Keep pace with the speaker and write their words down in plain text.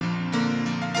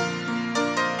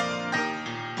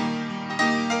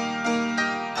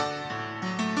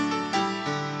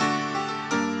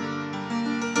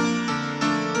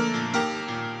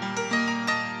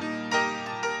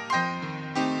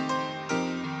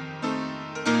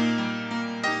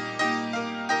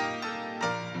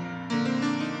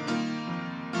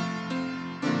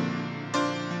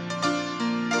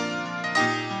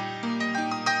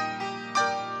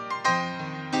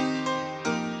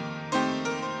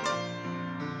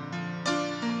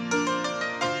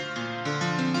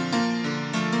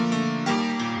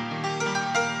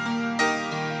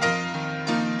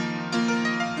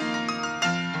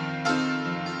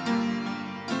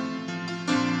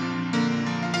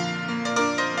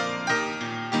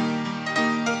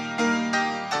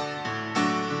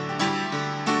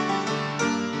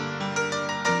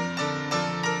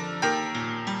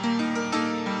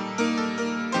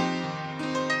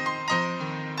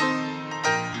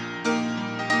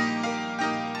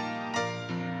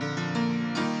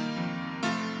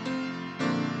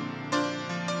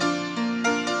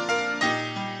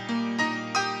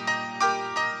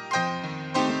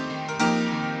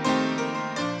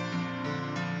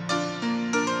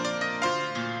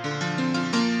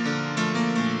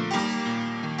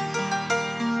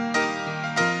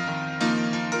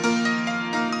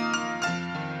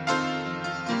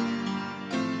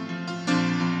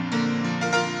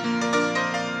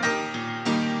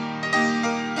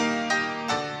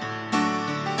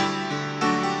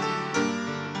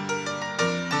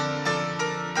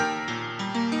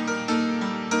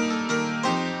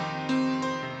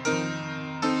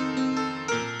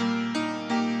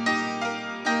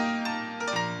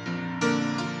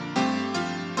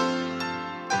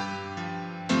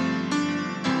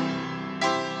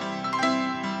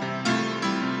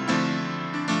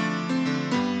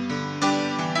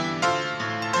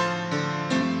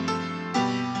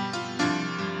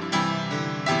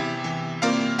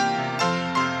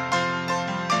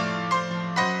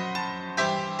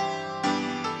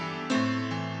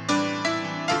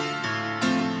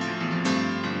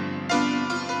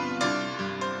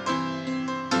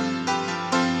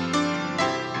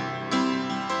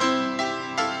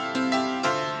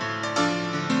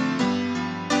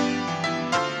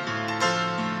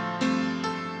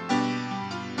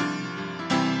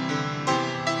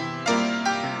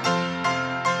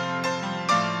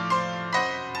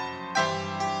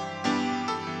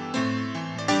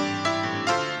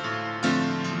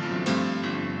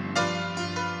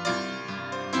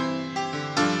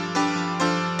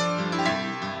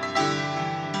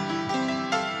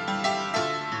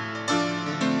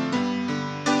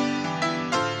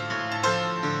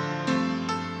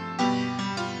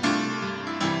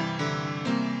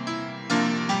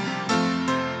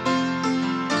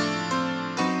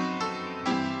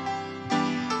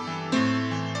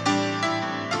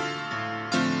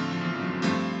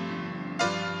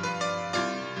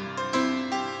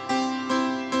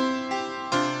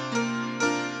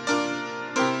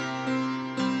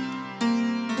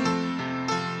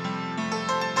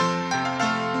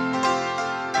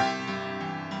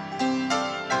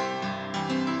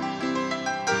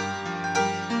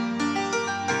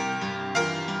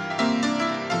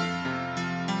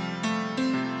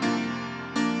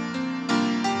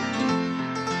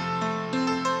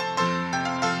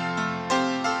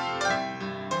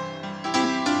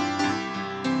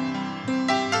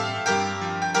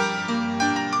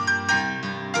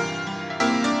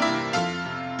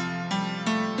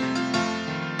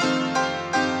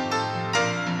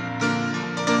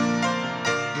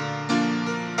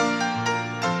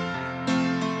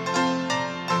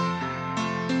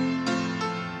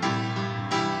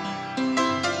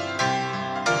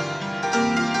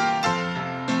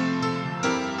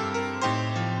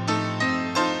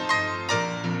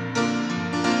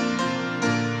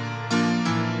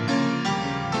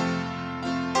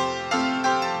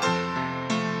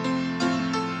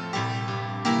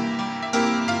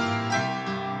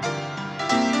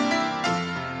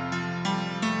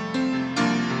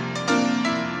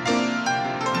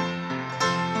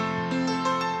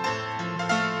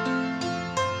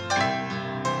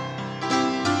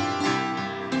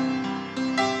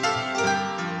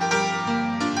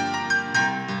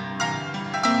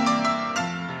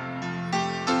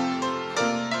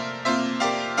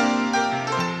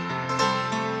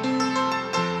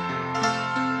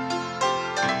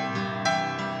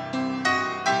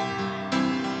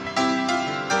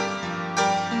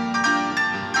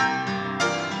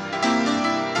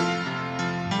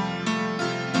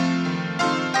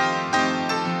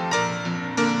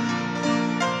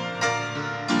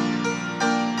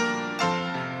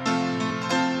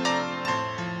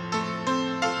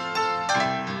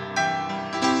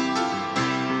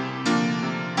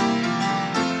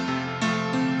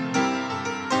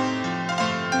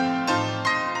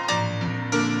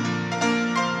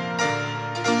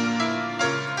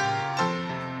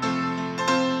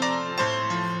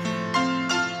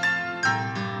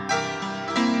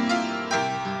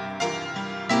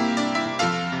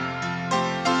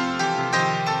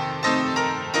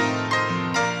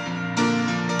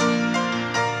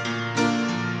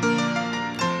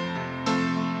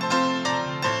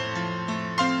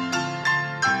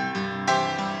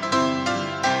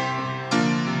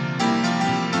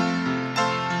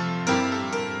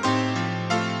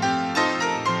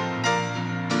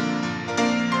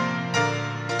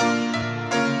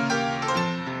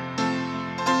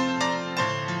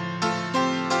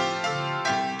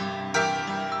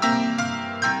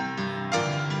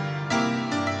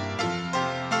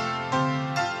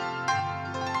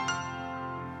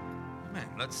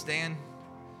Let's stand.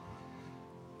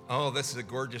 Oh, this is a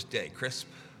gorgeous day. Crisp,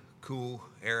 cool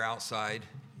air outside,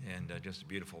 and just a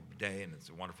beautiful day, and it's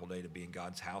a wonderful day to be in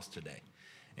God's house today.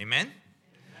 Amen?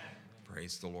 Amen.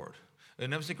 Praise the Lord.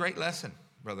 And that was a great lesson,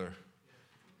 Brother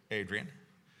Adrian.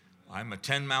 I'm a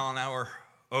 10-mile-an-hour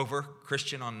over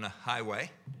Christian on the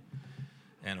highway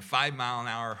and a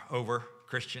 5-mile-an-hour over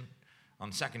Christian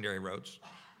on secondary roads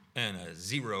and a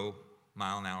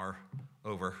 0-mile-an-hour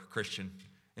over Christian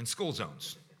in school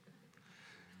zones.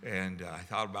 And I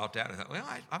thought about that. I thought, well,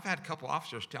 I've had a couple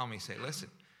officers tell me, say, listen,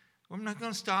 I'm not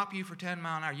going to stop you for 10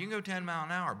 mile an hour. You can go 10 mile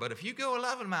an hour, but if you go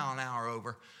 11 mile an hour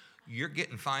over, you're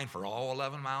getting fined for all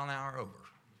 11 mile an hour over.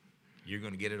 You're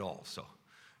going to get it all. So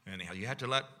anyhow, you have to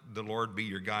let the Lord be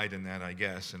your guide in that, I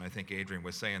guess. And I think Adrian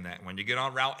was saying that. When you get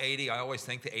on Route 80, I always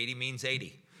think the 80 means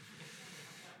 80.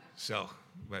 So,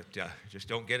 but just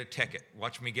don't get a ticket.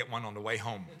 Watch me get one on the way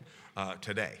home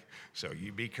today. So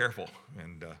you be careful.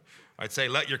 And I'd say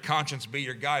let your conscience be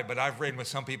your guide, but I've ridden with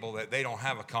some people that they don't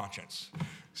have a conscience.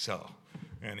 So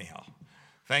anyhow,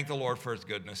 thank the Lord for his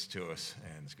goodness to us,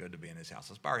 and it's good to be in his house.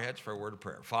 Let's bow our heads for a word of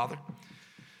prayer. Father,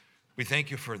 we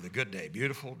thank you for the good day,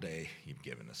 beautiful day you've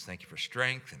given us. Thank you for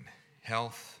strength and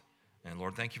health. And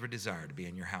Lord, thank you for desire to be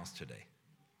in your house today.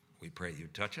 We pray you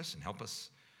touch us and help us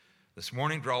this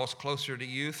morning, draw us closer to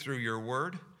you through your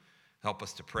word. Help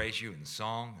us to praise you in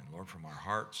song and, Lord, from our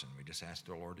hearts. And we just ask,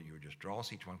 dear Lord, that you would just draw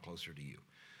us each one closer to you.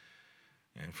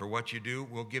 And for what you do,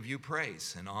 we'll give you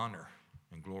praise and honor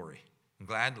and glory. And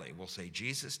gladly, we'll say,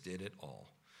 Jesus did it all.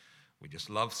 We just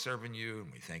love serving you,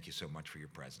 and we thank you so much for your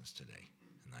presence today.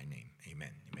 In thy name, amen.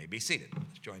 You may be seated.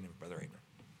 Let's join in with Brother Abram.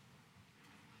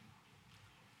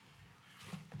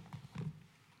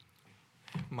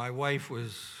 My wife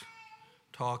was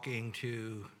talking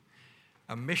to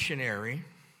a missionary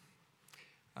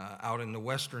out in the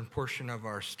western portion of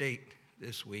our state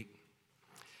this week,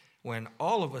 when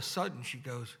all of a sudden she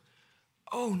goes,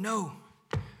 oh no,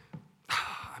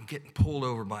 I'm getting pulled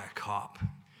over by a cop.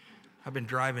 I've been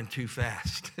driving too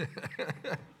fast.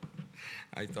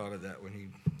 I thought of that when he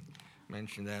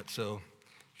mentioned that, so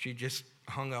she just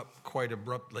hung up quite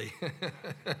abruptly.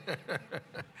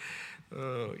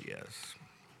 Oh, yes.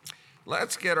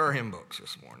 Let's get our hymn books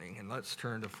this morning, and let's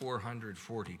turn to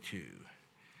 442.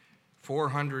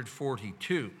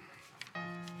 442.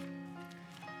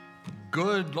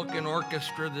 Good-looking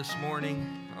orchestra this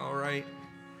morning, all right?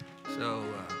 So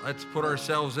let's put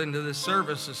ourselves into this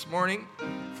service this morning.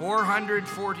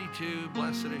 442,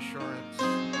 Blessed Assurance.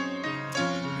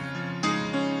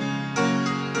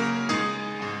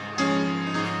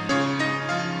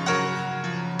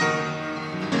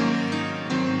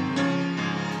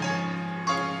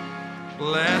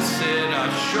 Blessed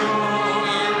assurance,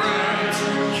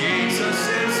 Jesus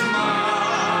is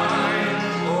mine.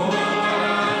 Oh, what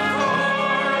a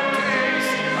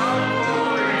foretaste of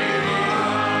glory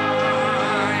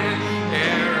divine.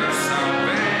 Heir of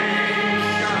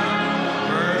salvation,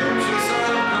 purchase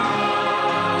of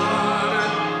God,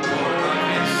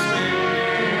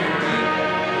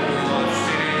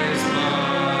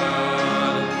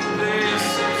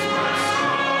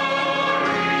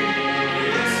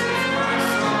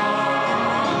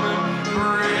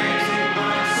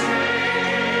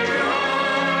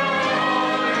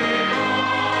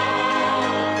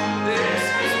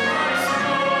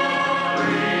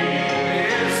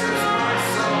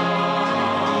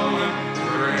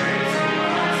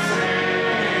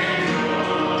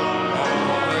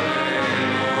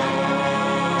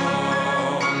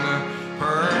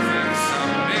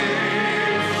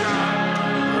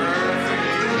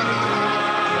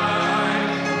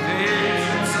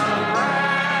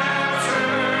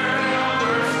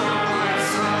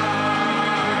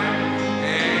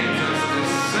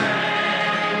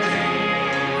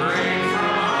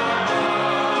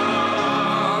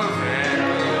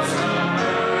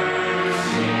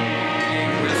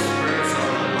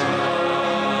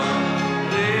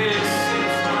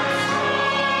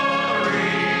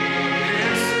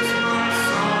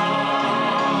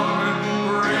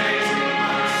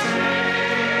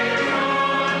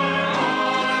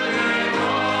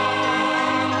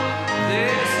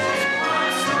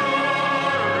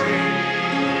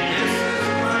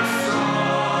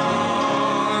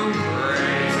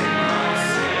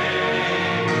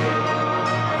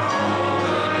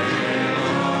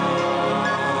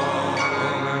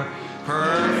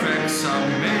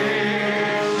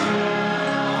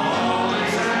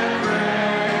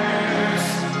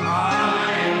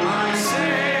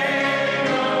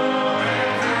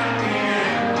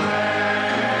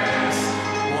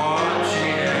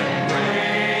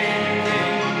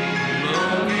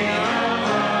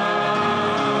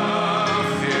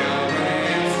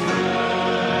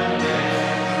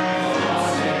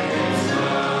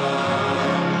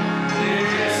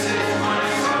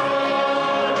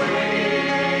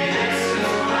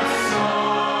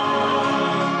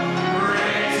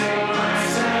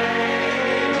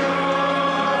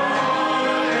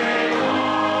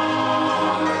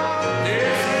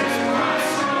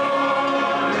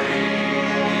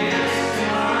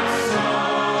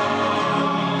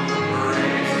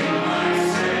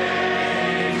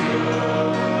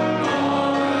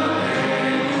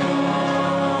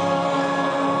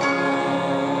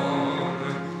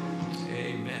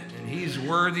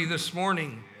 this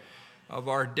morning of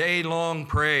our day-long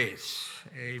praise.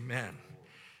 Amen.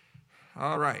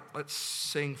 All right, let's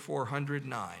sing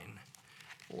 409.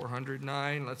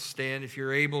 409, let's stand if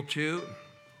you're able to.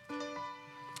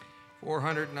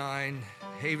 409,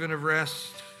 Haven of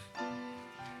Rest.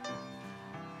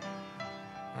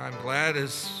 I'm glad,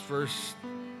 as verse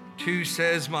 2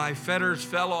 says, my fetters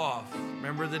fell off.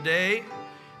 Remember the day?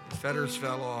 The fetters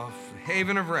fell off.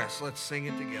 Haven of Rest. Let's sing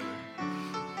it together.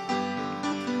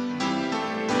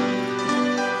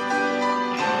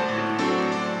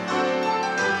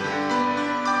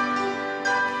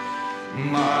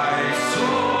 My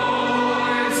soul.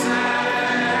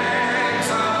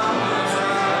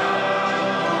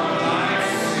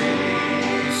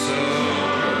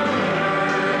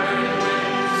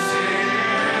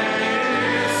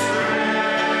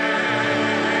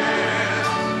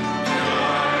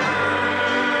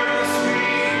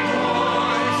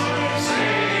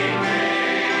 Say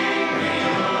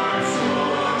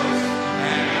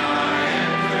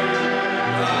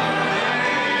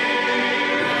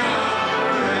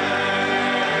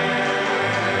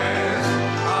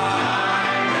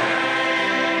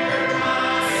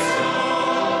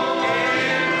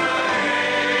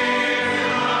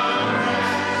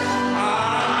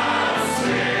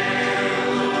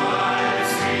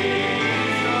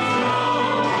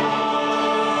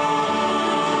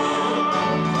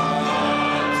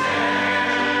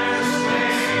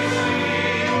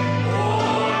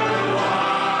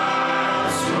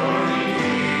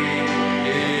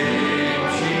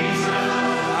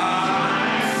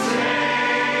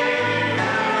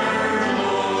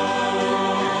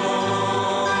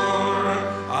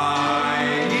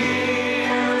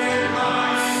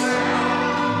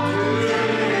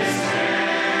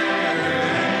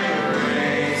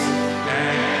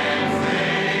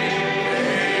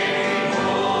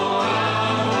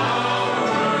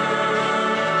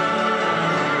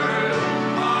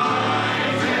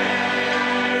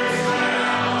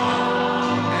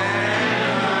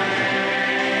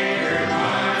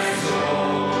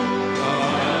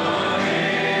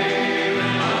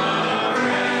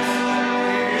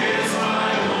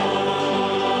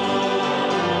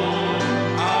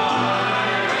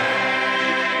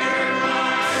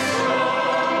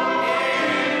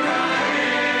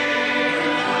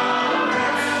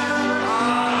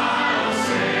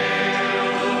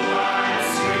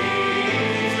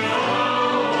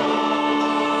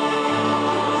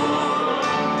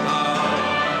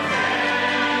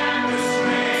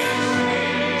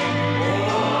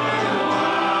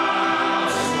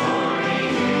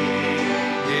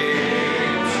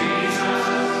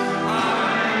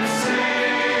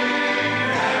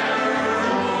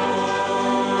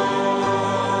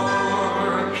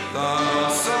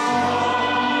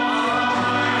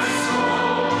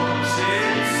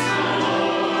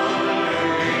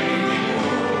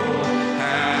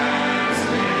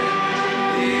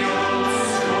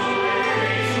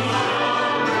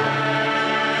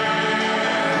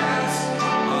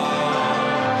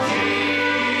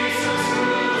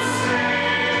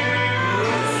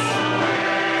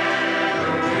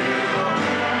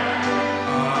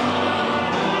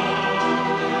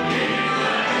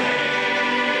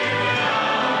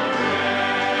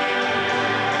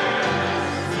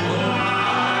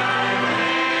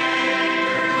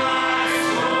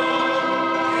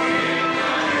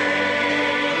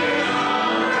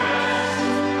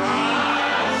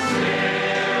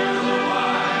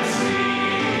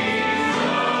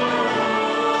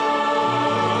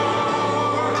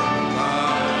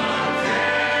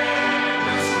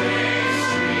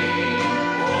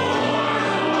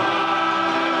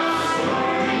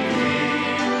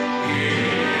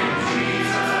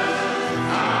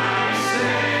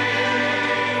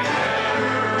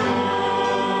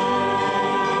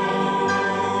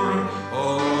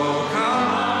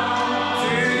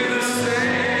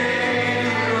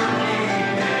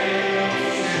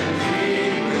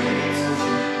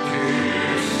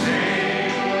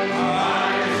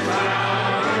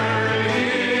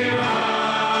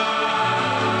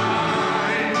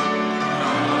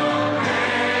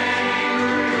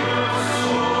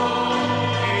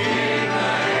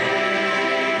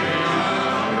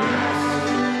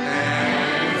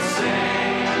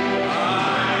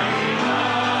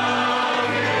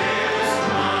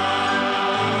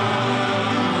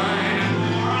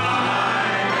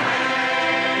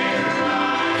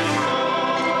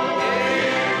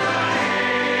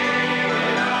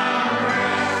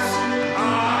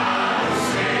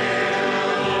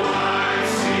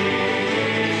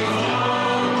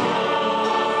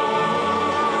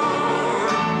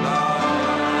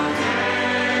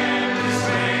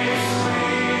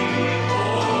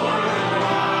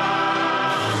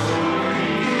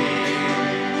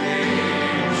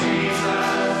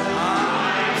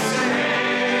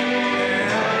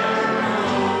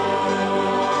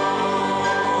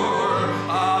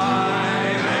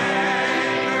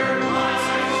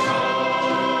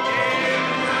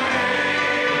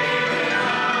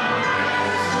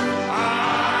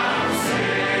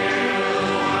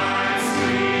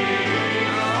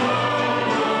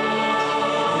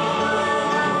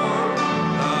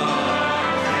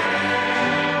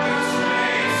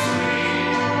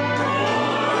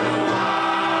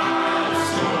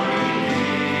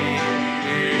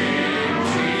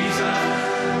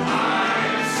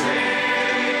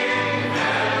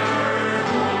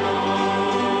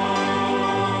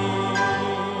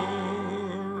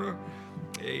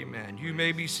You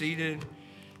may be seated.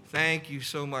 Thank you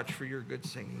so much for your good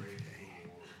singing today.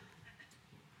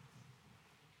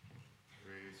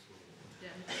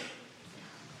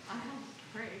 I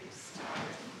have praised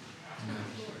the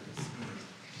Lord this morning.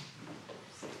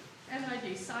 And I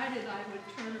decided I would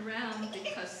turn around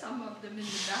because some of them in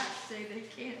the back say they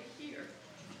can't hear.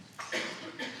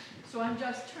 So I'm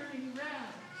just turning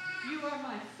around. You are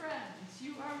my friends.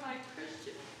 You are my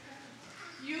Christian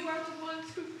friends. You are the ones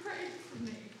who prayed for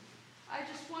me. I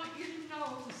just want you to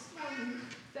know this morning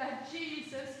that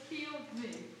Jesus healed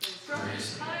me. From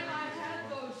the time I had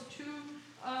those two,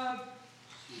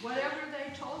 whatever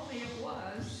they told me it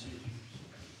was,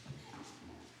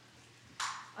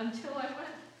 until I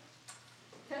went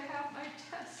to have my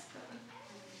test done.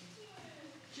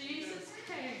 Jesus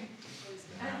came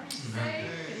and he saved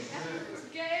me and he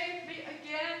forgave me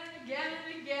again and again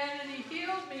and again, and he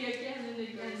healed me again and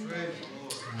again and again.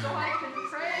 So I can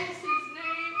praise his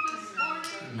name this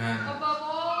morning above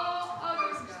all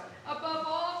others, above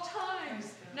all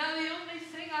times. Now the only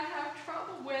thing I have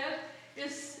trouble with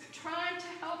is trying to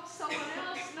help someone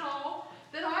else know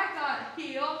that I got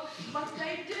healed, but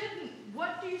they didn't.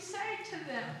 What do you say to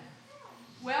them?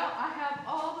 Well, I have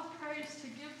all the praise to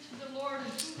give to the Lord,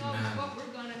 and who knows what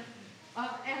we're going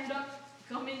to end up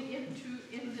coming into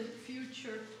in the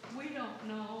future. We don't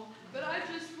know. But I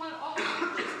just want all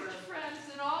of you friends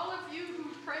and all of you who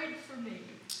prayed for me.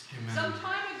 Amen. Some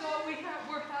time ago,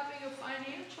 we're having a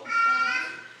financial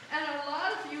problem, and a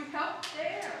lot of you helped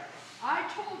there. I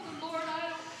told the Lord, I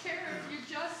don't care if you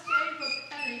just gave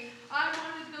a penny. I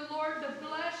wanted the Lord to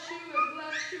bless you and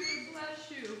bless you and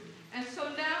bless you. And so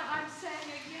now I'm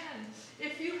saying again,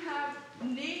 if you have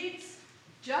needs,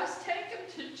 just take them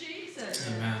to Jesus.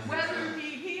 Amen. Whether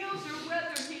he heals or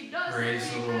whether he doesn't,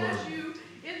 praise he has you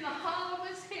in the hollow of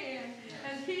his hand.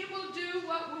 And he will do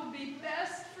what will be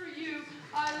best for you.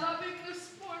 I love him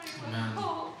this morning with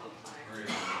all of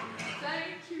my heart.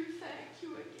 Thank you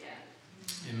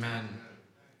again. Amen.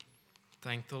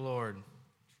 Thank the Lord.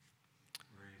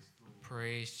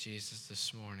 Praise Jesus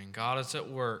this morning. God is at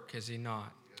work, is he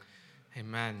not?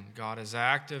 Amen. God is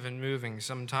active and moving.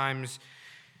 Sometimes,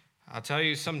 I'll tell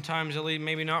you, sometimes,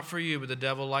 maybe not for you, but the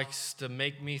devil likes to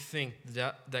make me think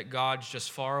that God's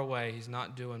just far away. He's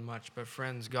not doing much. But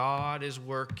friends, God is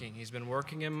working. He's been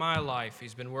working in my life.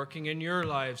 He's been working in your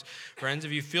lives. Friends,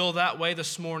 if you feel that way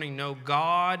this morning, know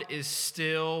God is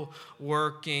still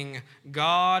working.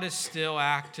 God is still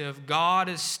active. God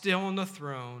is still on the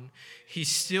throne. He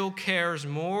still cares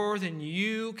more than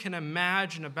you can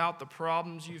imagine about the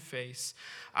problems you face.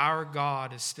 Our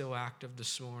God is still active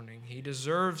this morning. He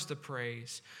deserves the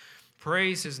praise.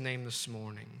 Praise his name this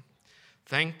morning.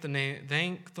 Thank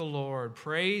the Lord.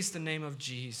 Praise the name of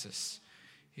Jesus.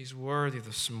 He's worthy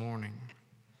this morning.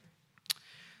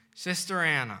 Sister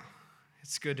Anna,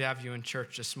 it's good to have you in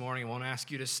church this morning. I won't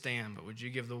ask you to stand, but would you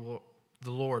give the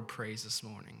Lord praise this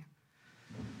morning?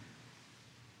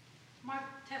 My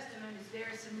testimony is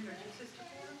very similar to Sister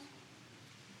Ford's.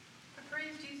 I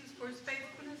praise Jesus for his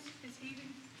faithfulness, his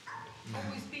healing,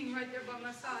 always being right there by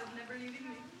my side, never leaving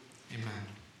me. Amen.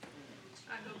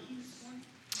 I love him this morning.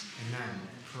 Amen.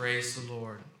 Praise the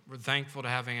Lord. We're thankful to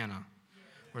have Anna.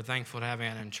 We're thankful to have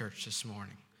Anna in church this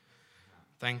morning.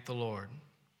 Thank the Lord.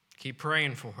 Keep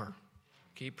praying for her.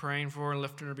 Keep praying for her and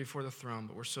lifting her before the throne,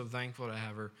 but we're so thankful to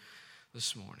have her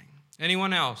this morning.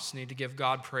 Anyone else need to give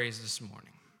God praise this morning?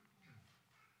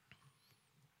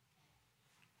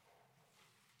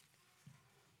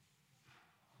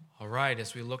 All right,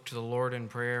 as we look to the Lord in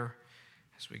prayer,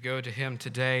 as we go to him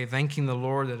today, thanking the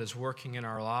Lord that is working in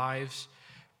our lives,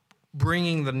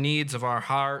 bringing the needs of our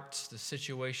hearts, the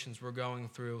situations we're going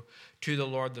through to the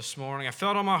Lord this morning. I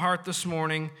felt on my heart this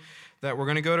morning that we're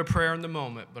going to go to prayer in the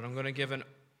moment, but I'm going to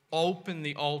open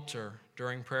the altar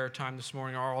during prayer time this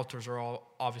morning. Our altars are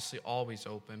obviously always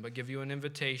open, but give you an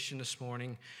invitation this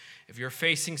morning. If you're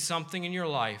facing something in your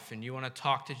life and you want to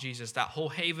talk to Jesus, that whole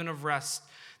haven of rest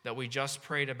that we just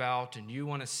prayed about, and you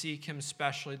want to seek him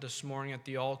specially this morning at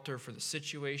the altar for the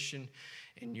situation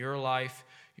in your life,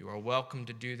 you are welcome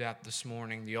to do that this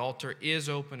morning. The altar is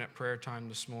open at prayer time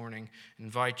this morning. I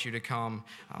invite you to come.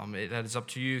 That is up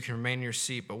to you. You can remain in your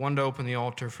seat, but I wanted to open the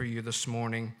altar for you this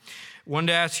morning. I wanted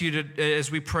to ask you to,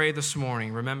 as we pray this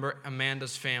morning, remember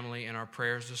Amanda's family in our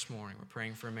prayers this morning. We're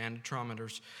praying for Amanda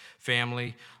Trommeter's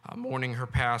family, mourning her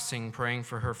passing, praying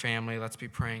for her family. Let's be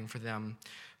praying for them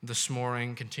this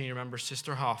morning. Continue to remember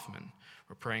Sister Hoffman.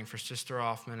 We're praying for Sister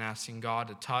Hoffman, asking God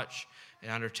to touch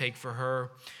and undertake for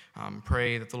her.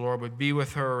 Pray that the Lord would be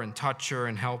with her and touch her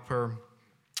and help her.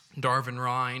 Darvin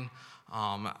Ryan,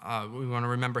 We want to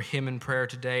remember him in prayer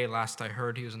today. Last I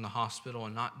heard, he was in the hospital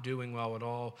and not doing well at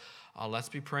all. Let's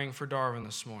be praying for Darwin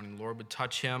this morning. Lord would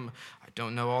touch him. I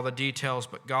don't know all the details,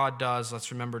 but God does.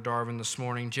 Let's remember Darwin this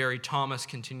morning. Jerry Thomas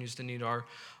continues to need our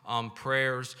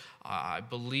prayers. I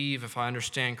believe, if I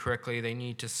understand correctly, they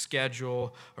need to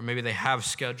schedule, or maybe they have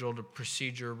scheduled a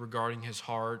procedure regarding his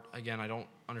heart. Again, I don't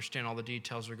understand all the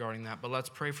details regarding that, but let's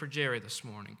pray for Jerry this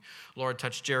morning. Lord,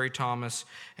 touch Jerry Thomas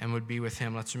and would be with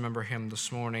him. Let's remember him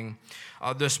this morning.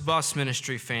 This bus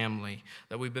ministry family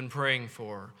that we've been praying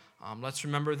for, let's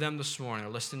remember them this morning.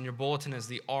 They're listed in your bulletin as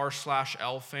the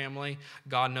R/L family.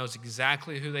 God knows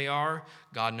exactly who they are.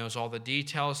 God knows all the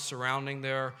details surrounding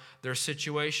their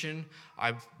situation.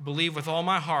 I believe with all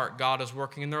my heart God is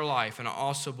working in their life, and I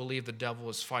also believe the devil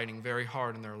is fighting very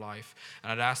hard in their life.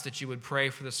 And I'd ask that you would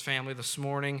pray for this family this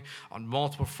morning on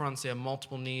multiple fronts. They have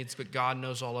multiple needs, but God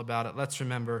knows all about it. Let's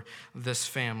remember this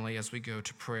family as we go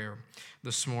to prayer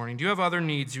this morning. Do you have other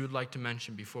needs you would like to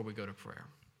mention before we go to prayer?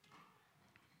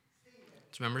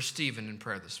 Let's remember Stephen in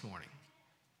prayer this morning.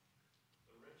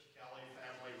 The Rich Kelly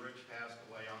family. Rich passed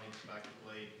away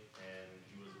unexpectedly, and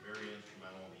he was very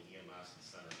instrumental in the EMS in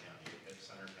Center County. It hit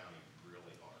Center County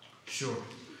really hard.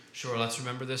 Sure. Let's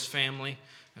remember this family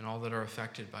and all that are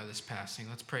affected by this passing.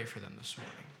 Let's pray for them this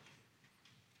morning.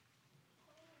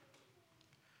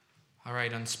 All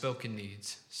right, unspoken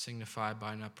needs signified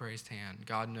by an upraised hand.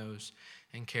 God knows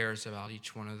and cares about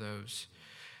each one of those.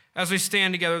 As we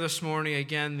stand together this morning,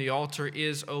 again, the altar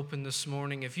is open this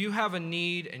morning. If you have a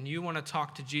need and you want to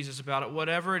talk to Jesus about it,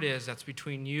 whatever it is that's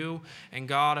between you and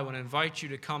God, I want to invite you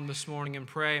to come this morning and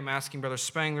pray. I'm asking Brother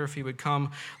Spangler if he would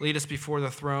come lead us before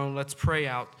the throne. Let's pray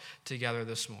out together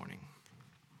this morning.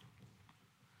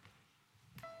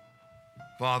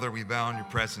 Father, we bow in your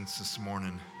presence this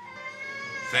morning,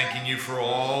 thanking you for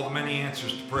all the many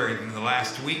answers to prayer in the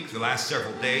last week, the last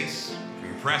several days, for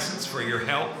your presence, for your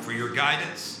help, for your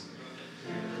guidance,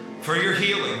 for your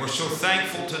healing. We're so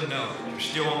thankful to know you're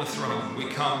still on the throne. We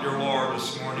come, dear Lord,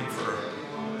 this morning for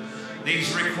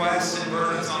these requests and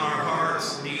burdens on our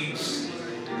hearts, needs,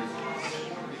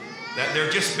 that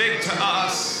they're just big to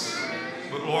us.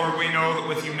 But Lord, we know that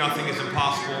with you nothing is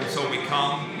impossible, and so we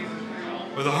come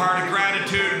with a heart of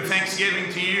gratitude and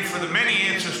thanksgiving to you for the many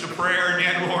answers to prayer. And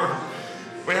yet, Lord,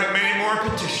 we have many more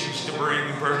petitions to bring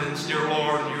and burdens, dear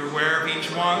Lord, and you're aware of each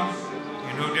one.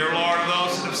 You know, dear Lord,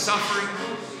 those that have suffering,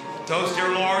 those, dear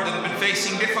Lord, that have been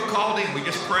facing difficulty. We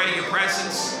just pray your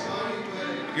presence,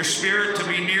 your spirit to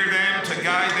be near them, to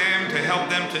guide them, to help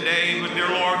them today. But, dear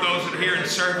Lord, those that are here in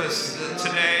service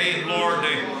today, Lord,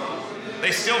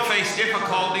 they still face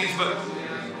difficulties, but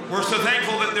we're so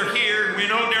thankful that they're here. We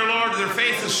know, dear Lord, their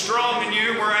faith is strong in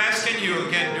you. We're asking you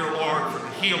again, dear Lord, for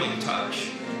the healing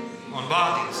touch on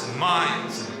bodies and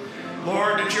minds. And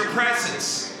Lord, that your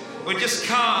presence would just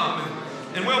come,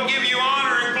 and we'll give you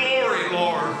honor and glory,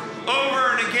 Lord,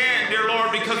 over and again, dear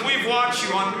Lord, because we've watched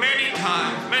you on many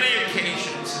times, many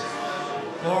occasions.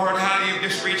 Lord, how you've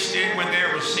just reached in when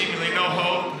there was seemingly no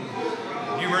hope.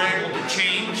 You were able to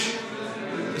change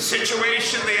the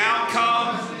situation, the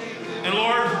outcome. And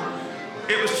Lord,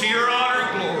 it was to your honor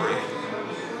and glory.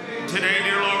 Today,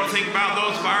 dear Lord, we think about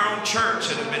those of our own church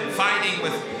that have been fighting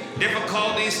with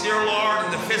difficulties, dear Lord,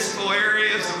 in the physical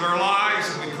areas of their lives.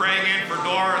 And we pray again for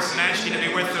Doris and ask you to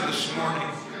be with her this morning.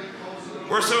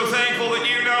 We're so thankful that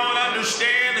you know and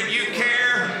understand and you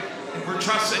care. And we're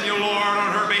trusting you, Lord,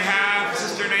 on her behalf.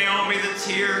 Sister Naomi that's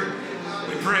here.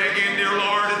 We pray again, dear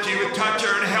Lord, that you would touch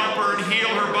her and help her and heal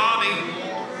her body.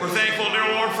 We're thankful, dear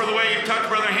Lord, for the way you've touched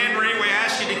Brother Henry. We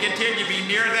ask you to continue to be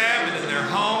near them and in their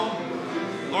home.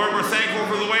 Lord, we're thankful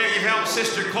for the way that you've helped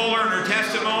Sister Kohler and her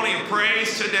testimony of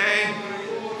praise today.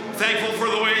 Thankful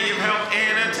for the way you've helped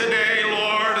Anna today,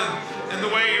 Lord, and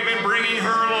the way you've been bringing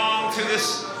her along to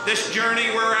this journey.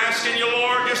 We're asking you,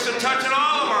 Lord, just to touch in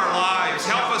all of our lives.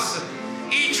 Help us,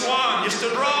 each one, just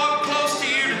to draw up close to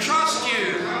you, to trust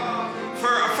you for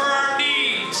our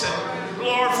needs, and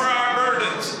Lord, for our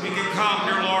burdens. We can come,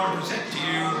 dear Lord, and present to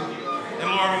you. And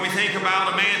Lord, when we think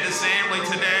about Amanda's family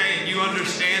today, and you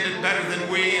understand it better than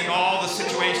we and all the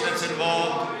situation that's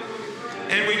involved,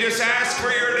 and we just ask for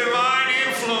your divine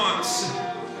influence.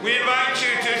 We invite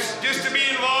you just to be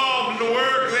involved and to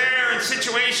work there in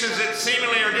situations that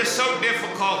seemingly are just so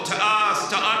difficult to us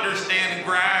to understand and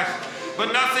grasp.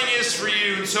 But nothing is for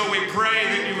you, and so we pray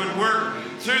that you would work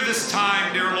through this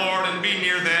time, dear Lord, and be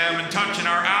near them and touch in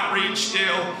our outreach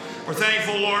still. We're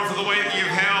thankful, Lord, for the way that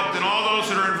you've helped, and all those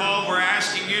that are involved, we're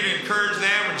asking you to encourage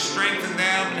them and strengthen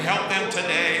them and help them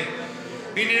today.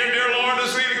 Be near, dear Lord,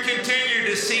 as we continue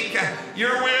to seek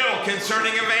your will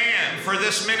concerning a van for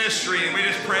this ministry. And we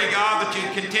just pray, God, that you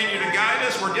continue to guide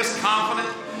us. We're just confident.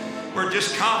 We're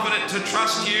just confident to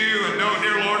trust you and know,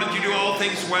 dear Lord, that you do all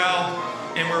things well.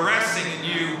 And we're resting in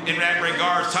you in that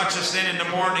regard. Touch us then in the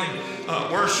morning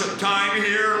worship time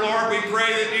here, Lord. We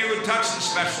pray that you would touch the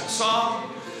special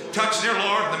song. Touch, dear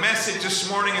Lord, the message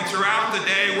this morning and throughout the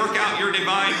day. Work out your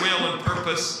divine will and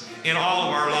purpose in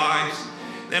all of our lives.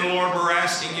 Then, Lord, we're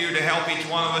asking you to help each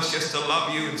one of us just to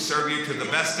love you and serve you to the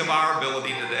best of our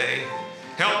ability today.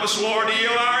 Help us, Lord, to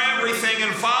yield our everything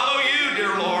and follow you,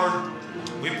 dear Lord.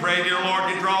 We pray, dear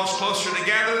Lord, you draw us closer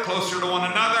together, closer to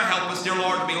one another. Help us, dear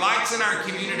Lord, to be lights in our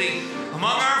community,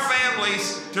 among our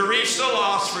families, to reach the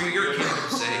lost for your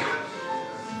kingdom's sake.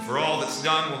 For all that's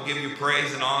done, we'll give you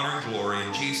praise and honor and glory.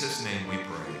 In Jesus' name we pray.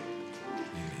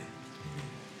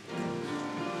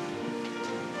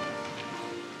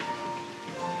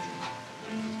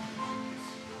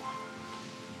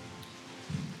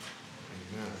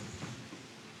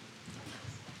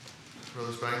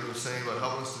 Brother Spangler was saying about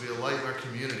helping us to be a light in our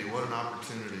community. What an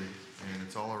opportunity. And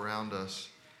it's all around us.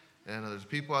 And there's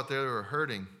people out there who are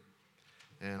hurting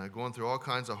and going through all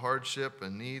kinds of hardship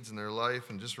and needs in their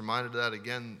life. And just reminded of that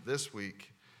again this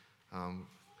week.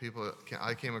 People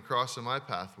I came across in my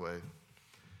pathway.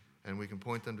 And we can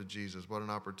point them to Jesus. What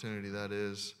an opportunity that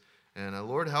is. And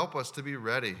Lord, help us to be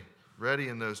ready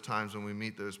in those times when we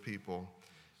meet those people.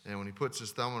 And when he puts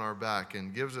his thumb on our back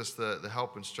and gives us the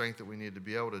help and strength that we need to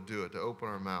be able to do it, to open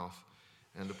our mouth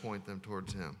and to point them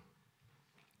towards him.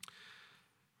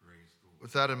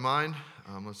 With that in mind,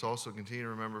 let's also continue to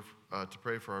remember to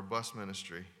pray for our bus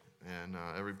ministry. And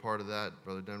every part of that,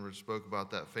 Brother Denver spoke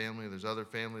about that family. There's other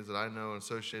families that I know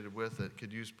associated with that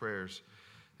could use prayers.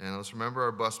 And let's remember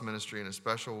our bus ministry in a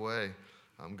special way.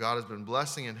 God has been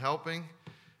blessing and helping,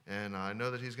 and I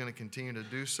know that he's going to continue to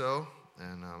do so.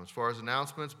 And as far as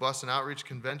announcements, Bus and Outreach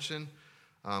Convention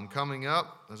coming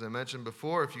up. As I mentioned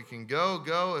before, if you can go.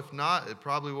 If not, it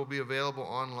probably will be available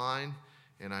online.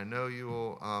 And I know you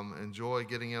will enjoy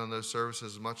getting in on those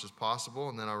services as much as possible.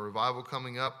 And then our revival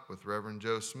coming up with Reverend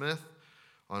Joe Smith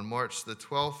on March the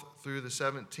 12th through the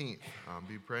 17th.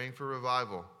 Be praying for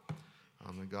revival.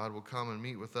 That God will come and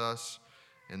meet with us.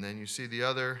 And then you see the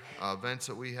other events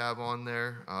that we have on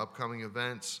there, upcoming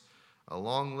events. A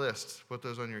long list. Put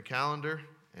those on your calendar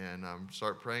and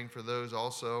start praying for those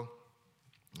also.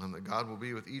 That God will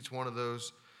be with each one of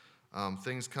those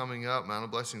things coming up. Mount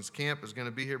of Blessings Camp is going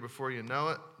to be here before you know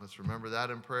it. Let's remember that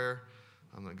in prayer.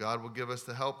 That God will give us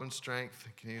the help and strength.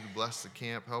 Continue to bless the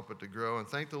camp, help it to grow, and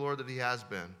thank the Lord that he has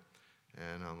been.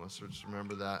 And let's just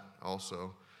remember that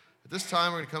also. At this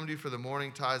time, we're going to come to you for the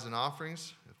morning tithes and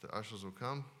offerings. If the ushers will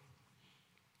come.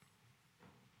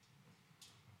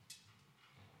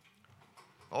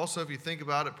 Also, if you think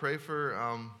about it, pray for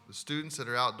the students that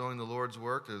are out doing the Lord's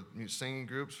work. The singing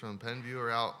groups from Penview are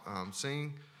out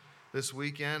singing this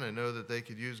weekend. I know that they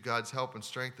could use God's help and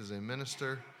strength as they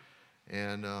minister.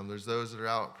 And there's those that are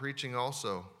out preaching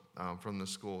also from the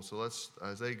school. So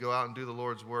as they go out and do the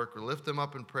Lord's work, or lift them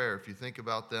up in prayer. If you think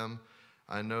about them,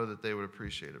 I know that they would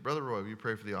appreciate it. Brother Roy, will you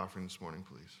pray for the offering this morning,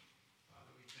 please? Father,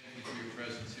 we thank you for your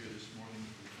presence here this morning.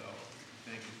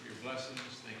 We thank you for your blessings.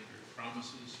 Thank you for your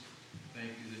promises.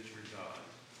 Thank you that you're God.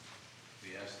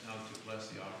 We ask now to bless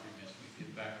the offering as we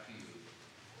give back to you.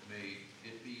 May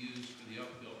it be used for the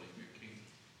upbuilding of your kingdom.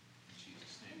 In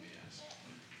Jesus' name we ask.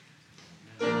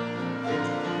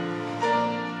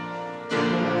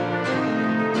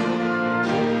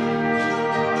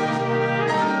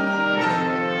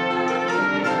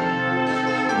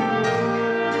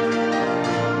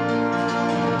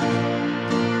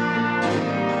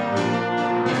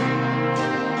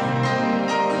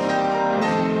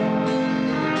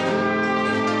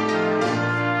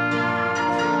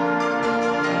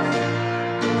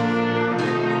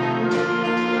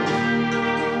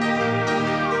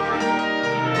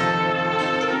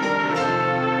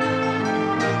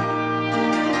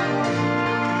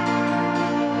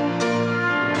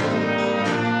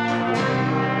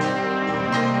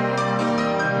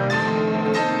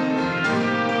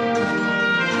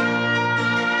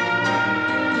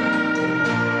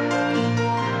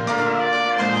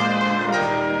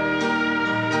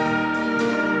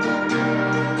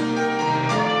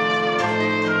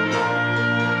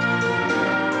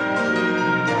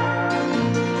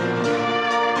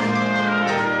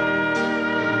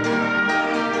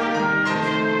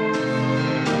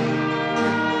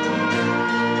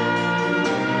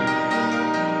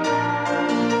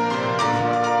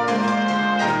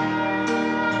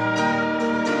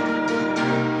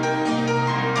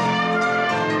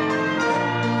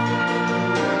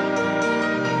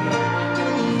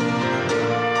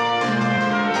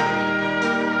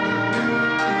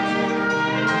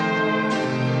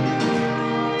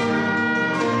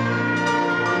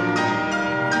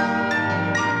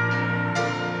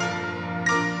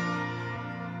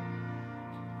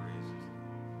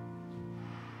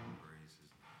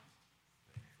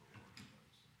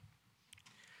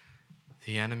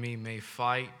 The enemy may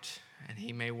fight and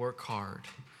he may work hard.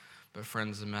 But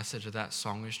friends, the message of that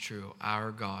song is true.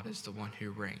 Our God is the one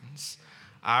who reigns.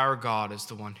 Our God is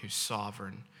the one who's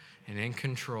sovereign and in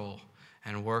control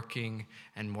and working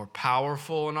and more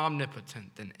powerful and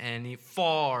omnipotent than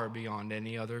far beyond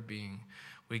any other being.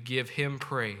 We give him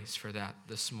praise for that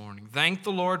this morning. Thank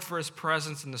the Lord for his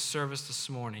presence in the service this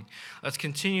morning. Let's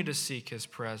continue to seek his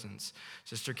presence.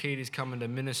 Sister Katie's coming to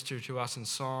minister to us in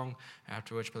song,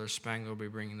 after which Brother Spangler will be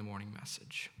bringing the morning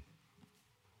message.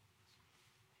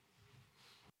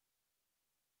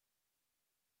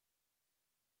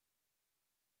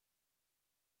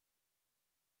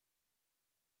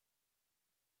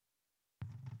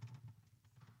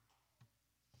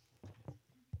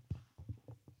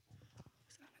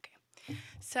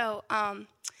 So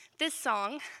this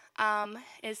song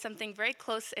is something very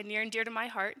close and near and dear to my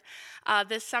heart.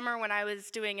 This summer when I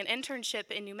was doing an internship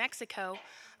in New Mexico,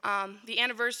 the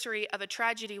anniversary of a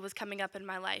tragedy was coming up in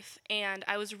my life, and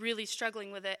I was really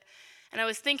struggling with it. And I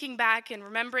was thinking back and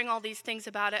remembering all these things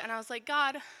about it, and I was like,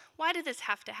 God, why did this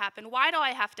have to happen? Why do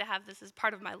I have to have this as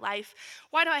part of my life?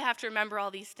 Why do I have to remember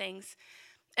all these things?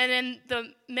 And in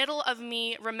the middle of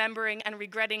me remembering and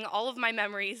regretting all of my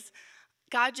memories,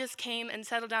 God just came and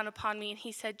settled down upon me, and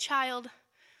he said, child,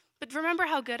 but remember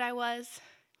how good I was?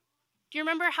 Do you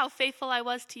remember how faithful I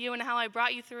was to you and how I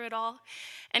brought you through it all?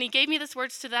 And he gave me these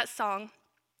words to that song,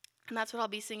 and that's what I'll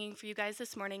be singing for you guys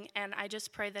this morning, and I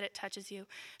just pray that it touches you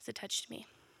as it touched me.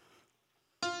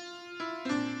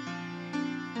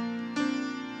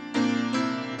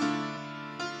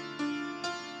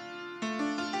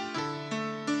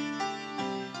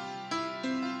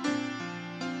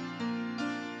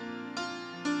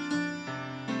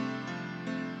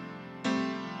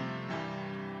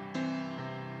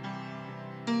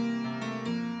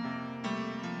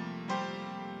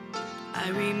 I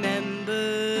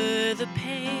remember the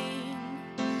pain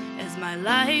as my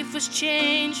life was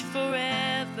changed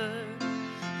forever,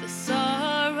 the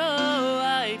sorrow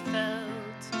I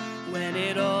felt when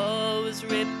it all was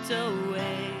ripped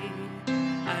away.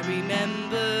 I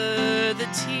remember the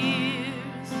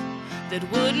tears that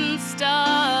wouldn't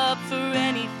stop for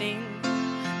anything,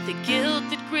 the guilt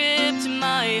that gripped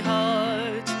my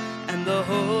heart, and the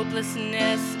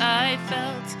hopelessness I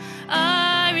felt.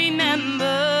 I remember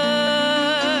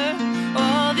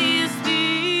all these things,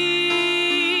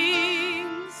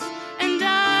 and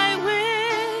I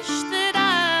wish that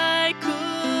I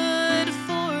could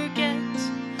forget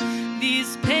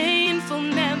these painful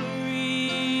memories.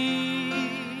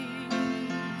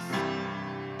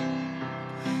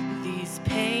 These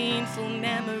painful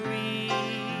memories.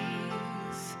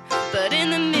 But in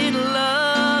the middle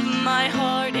of my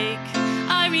heartache,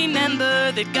 I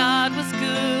remember that God was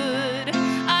good.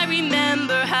 I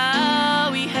remember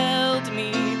how he held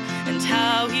me and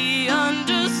how he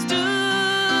understood.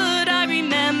 I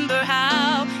remember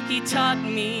how he taught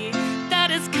me that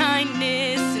his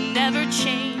kindness never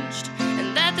changed,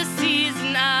 and that the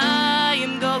season I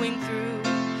am going through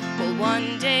will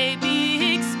one day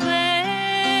be explained.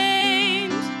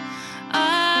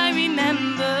 I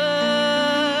remember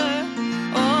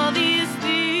all these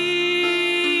things,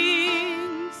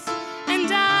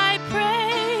 and I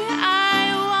pray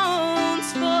I won't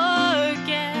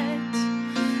forget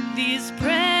these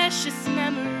precious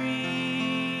memories.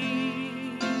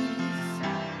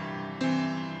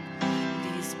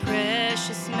 These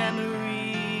precious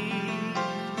memories.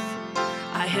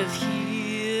 I have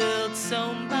healed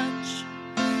so much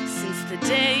since the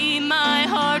day my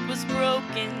heart was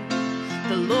broken.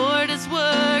 The Lord has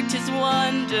worked his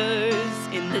wonders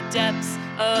in the depths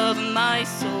of my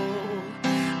soul.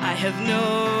 I have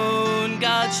known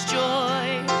God's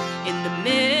joy in the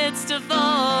midst of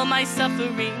all my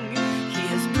suffering. He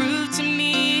has proved to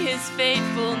me his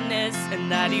faithfulness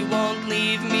and that he won't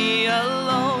leave me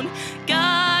alone.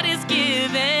 God is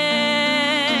given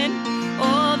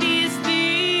all these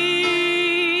things,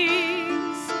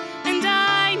 and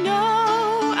I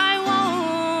know I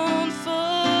won't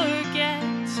forget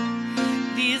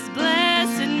these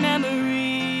blessed memories.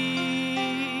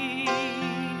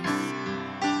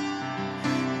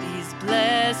 These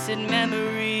blessed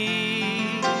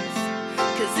memories.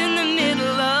 'Cause in the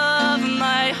middle of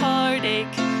my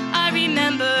heartache, I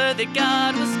remember that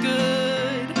God was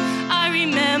good. I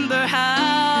remember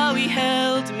how he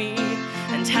held me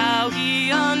and how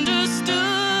he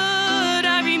understood.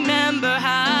 I remember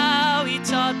how he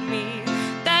taught me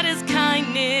that his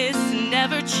kindness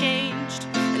never changed,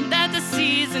 and that the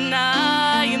season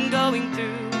I am going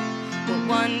through will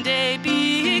one day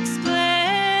be explained.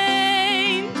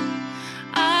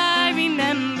 I remember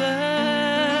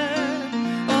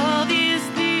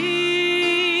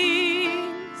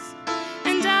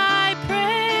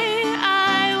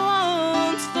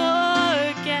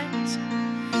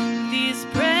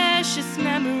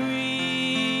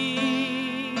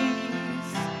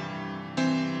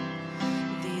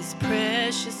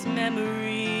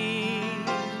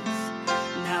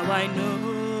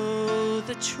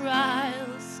the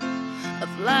trials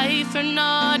of life are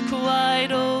not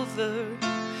quite over.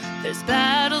 There's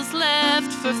battles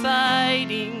left for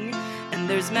fighting, and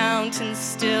there's mountains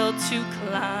still to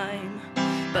climb.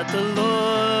 But the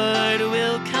Lord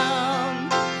will come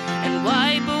and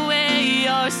wipe away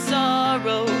our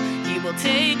sorrow. He will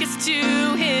take us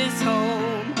to his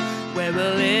home, where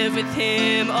we'll live with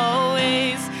him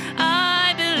always.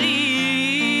 I believe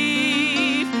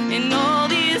in all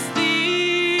these things,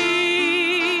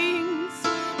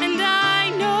 and I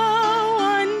know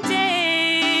one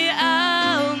day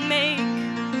I'll make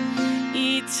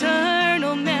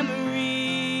eternal memories.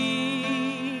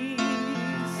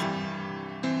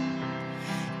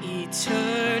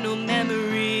 Eternal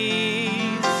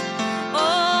memories.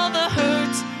 All the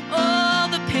hurt, all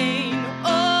the pain,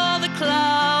 all the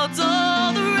clouds,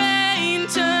 all the rain,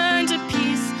 turn to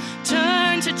peace,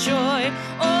 turn to joy.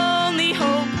 Only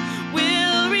hope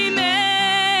will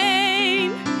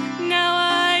remain. Now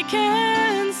I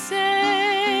can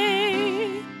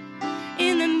say,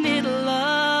 in the middle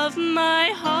of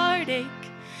my heartache,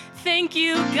 thank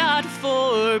you, God,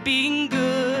 for being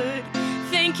good.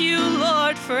 Thank you,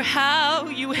 Lord, for how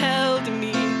you held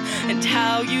me and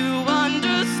how you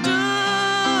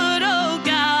understood. Oh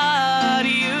God,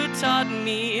 you taught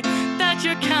me that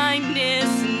your kindness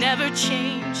never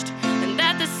changed, and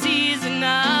that the season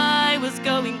I was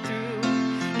going through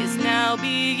is now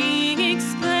being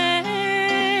explained.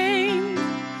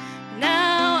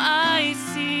 Now I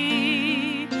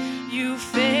see you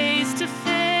face to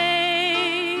face,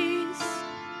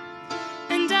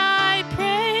 and I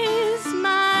praise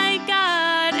my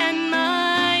God and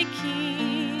my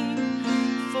King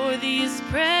for these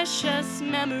precious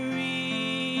memories.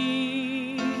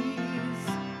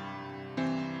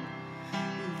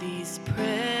 These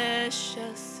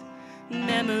precious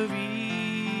memories.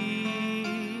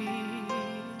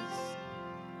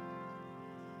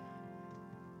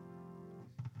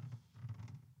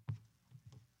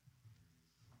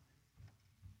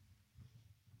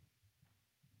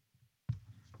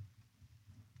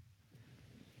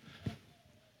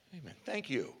 Amen. Thank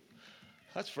you.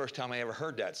 That's the first time I ever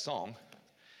heard that song.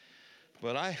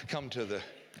 But I've come to the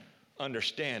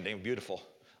understanding, beautiful,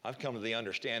 I've come to the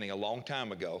understanding a long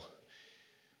time ago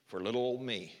for little old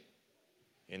me,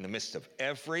 in the midst of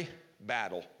every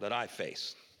battle that I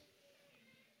face,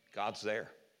 God's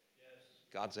there.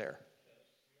 God's there.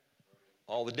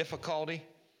 All the difficulty,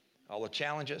 all the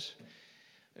challenges.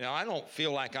 Now, I don't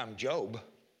feel like I'm Job,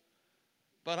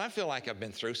 but I feel like I've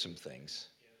been through some things.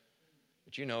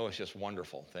 But you know, it's just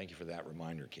wonderful. Thank you for that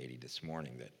reminder, Katie, this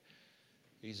morning, that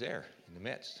he's there in the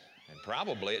midst. And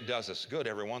probably it does us good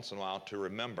every once in a while to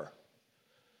remember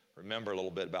a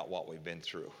little bit about what we've been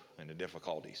through and the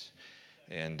difficulties.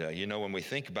 And, you know, when we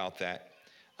think about that,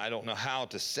 I don't know how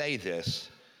to say this,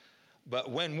 but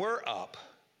when we're up,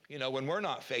 you know, when we're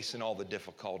not facing all the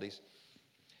difficulties,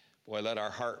 boy, let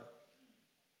our heart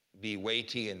be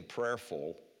weighty and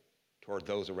prayerful toward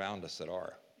those around us that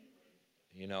are,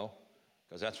 you know,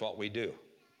 because that's what we do,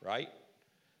 right?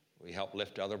 We help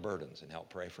lift other burdens and help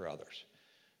pray for others.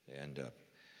 And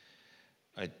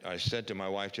I said to my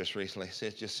wife just recently, I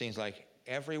said, it just seems like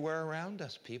everywhere around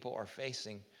us, people are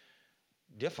facing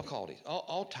difficulties,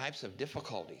 all types of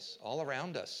difficulties all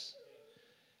around us.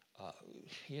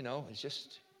 You know,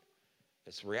 it's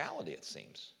reality, it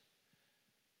seems.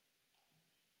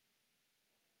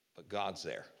 But God's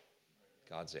there.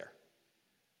 God's there.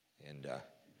 And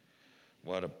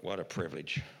what a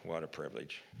privilege. What a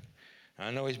privilege. And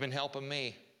I know he's been helping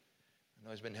me.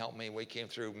 We came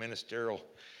through ministerial.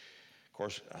 Of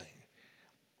course,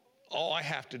 all I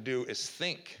have to do is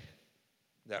think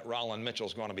that Roland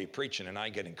Mitchell's going to be preaching, and I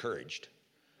get encouraged.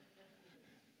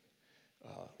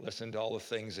 Listen to all the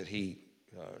things that he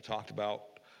talked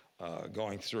about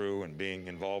going through and being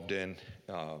involved in,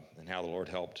 and how the Lord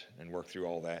helped and worked through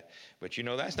all that. But you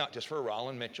know, that's not just for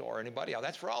Roland Mitchell or anybody else.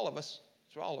 That's for all of us.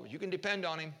 It's for all of us. You can depend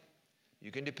on him. You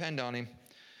can depend on him.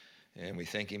 And we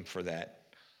thank him for that.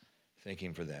 Thank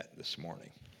him for that this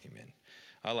morning. Amen.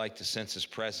 I like to sense his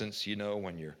presence, you know,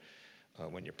 when you're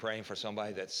praying for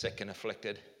somebody that's sick and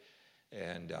afflicted.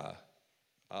 And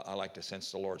I like to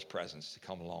sense the Lord's presence to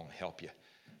come along and help you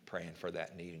praying for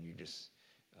that need. And you just,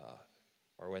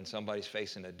 or when somebody's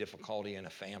facing a difficulty in a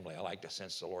family, I like to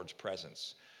sense the Lord's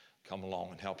presence come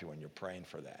along and help you when you're praying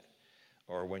for that.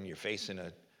 Or when you're facing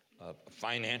a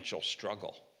financial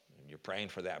struggle and you're praying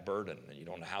for that burden and you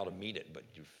don't know how to meet it, but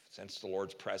you sense the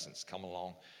Lord's presence come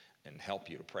along and help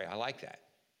you to pray. I like that.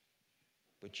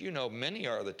 But you know, many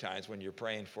are the times when you're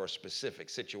praying for a specific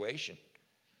situation,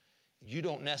 you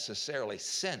don't necessarily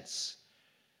sense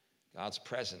God's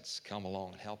presence come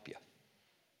along and help you.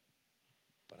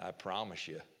 But I promise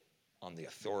you, on the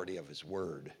authority of his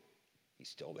word, he's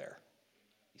still there.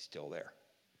 He's still there.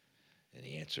 And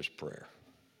he answers prayer.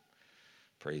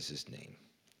 Praise his name.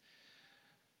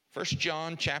 1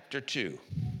 John chapter 2.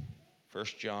 1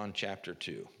 John chapter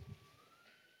 2.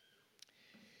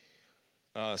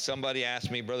 Somebody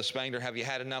asked me, Brother Spangler, have you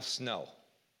had enough snow?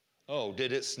 Oh,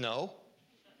 did it snow?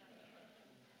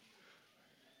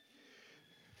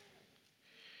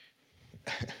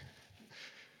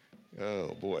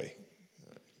 Oh, boy.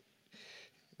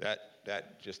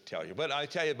 That just tells you. But I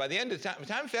tell you, by the end of the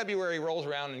time February rolls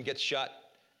around and gets shut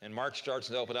and March starts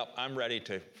to open up, I'm ready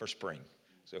for spring.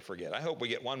 So forget. I hope we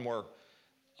get one more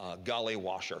gully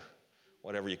washer,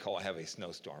 whatever you call a heavy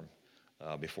snowstorm,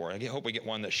 before. I hope we get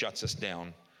one that shuts us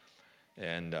down.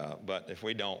 And but if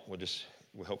we don't,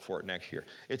 we'll hope for it next year.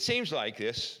 It seems like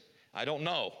this. I don't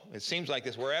know. It seems like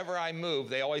this. Wherever I move,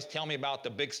 they always tell me about the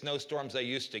big snowstorms they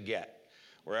used to get.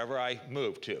 Wherever I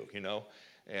move to,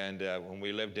 And when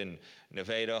we lived in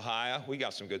Nevada, Ohio, we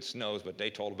got some good snows, but they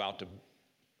told about the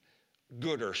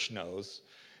gooder snows.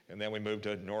 And then we moved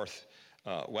to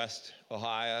northwest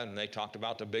Ohio, and they talked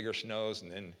about the bigger snows.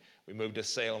 And then we moved to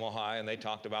Salem, Ohio, and they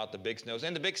talked about the big snows.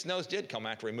 And the big snows did come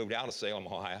after we moved out of Salem,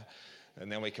 Ohio. And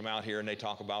then we come out here, and they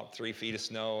talk about 3 feet of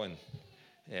snow.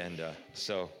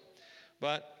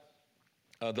 But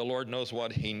the Lord knows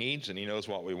what he needs, and he knows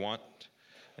what we want.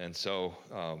 And so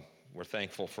we're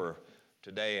thankful for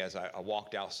today. As I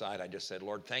walked outside, I just said,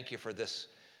 Lord, thank you for this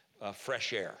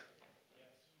fresh air.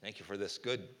 Thank you for this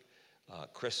good,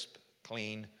 crisp,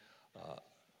 clean,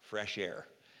 fresh air.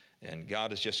 And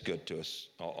God is just good to us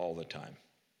all the time.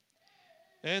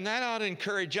 And that ought to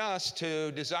encourage us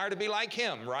to desire to be like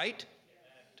him, right?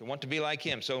 To want to be like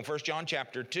him. So in 1 John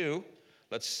chapter 2,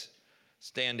 let's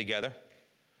stand together.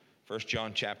 1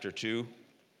 John chapter 2.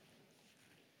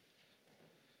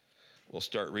 We'll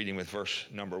start reading with verse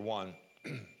number 1.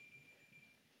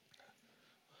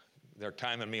 They're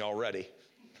timing me already.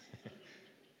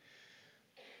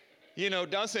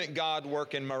 Doesn't God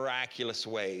work in miraculous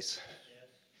ways? Yes.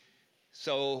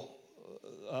 So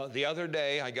the other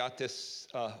day I got this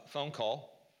phone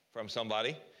call from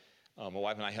somebody. My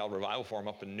wife and I held revival for him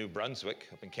up in New Brunswick,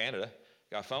 up in Canada.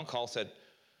 Got a phone call, said,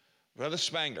 Brother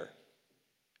Spangler,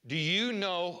 do you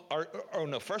know,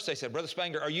 first they said, Brother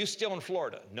Spangler, are you still in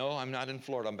Florida? No, I'm not in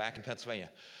Florida. I'm back in Pennsylvania.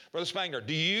 Brother Spangler,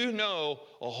 do you know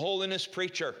a holiness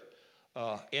preacher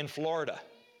in Florida?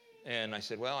 And I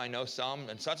said, well, I know some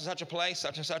in such and such a place,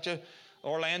 such and such a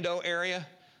Orlando area.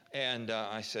 And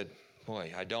I said,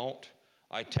 boy, I don't.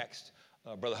 I text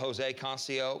Brother Jose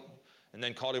Concio and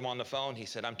then called him on the phone. He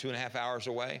said, I'm 2.5 hours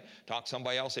away. Talked to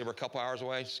somebody else. They were a couple hours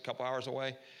away, just a couple hours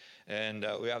away. And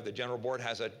we have the general board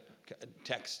has a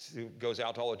text who goes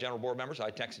out to all the general board members.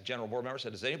 I texted the general board member,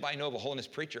 said, does anybody know of a holiness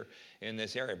preacher in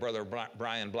this area? Brother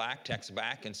Brian Black texted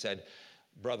back and said,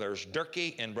 Brothers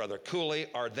Durkee and Brother Cooley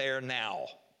are there now.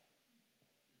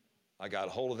 I got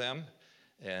a hold of them,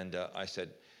 and I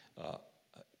said,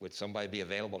 would somebody be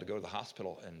available to go to the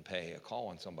hospital and pay a call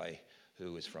on somebody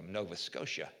who is from Nova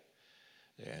Scotia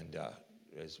and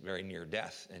is very near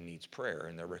death and needs prayer,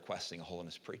 and they're requesting a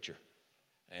holiness preacher.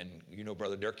 And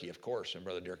Brother Durkee, of course. And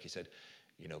Brother Durkee said,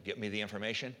 get me the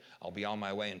information. I'll be on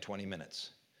my way in 20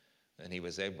 minutes. And he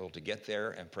was able to get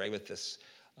there and pray with this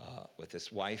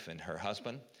wife and her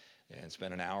husband and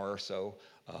spend an hour or so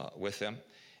with them.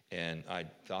 And I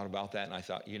thought about that, and I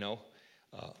thought,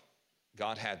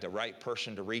 God had the right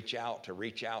person to reach out.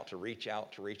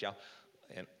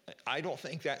 And I don't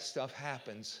think that stuff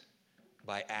happens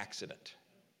by accident.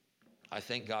 I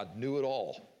think God knew it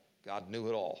all. God knew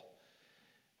it all.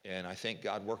 And I think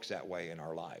God works that way in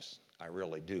our lives. I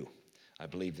really do. I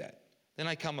believe that. Then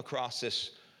I come across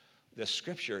this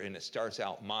scripture, and it starts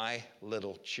out, my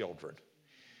little children.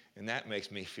 And that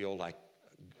makes me feel like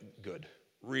good,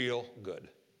 real good.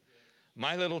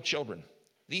 My little children,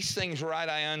 these things write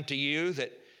I unto you,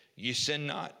 that you sin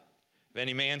not. If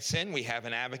any man sin, we have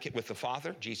an advocate with the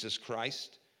Father, Jesus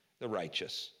Christ, the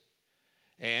righteous.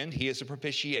 And he is a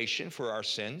propitiation for our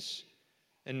sins,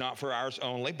 and not for ours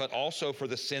only, but also for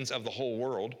the sins of the whole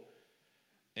world.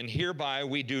 And hereby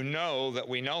we do know that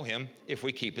we know him, if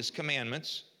we keep his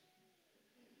commandments.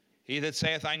 He that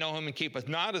saith, I know him, and keepeth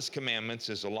not his commandments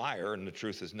is a liar, and the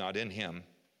truth is not in him.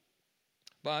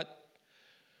 But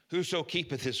whoso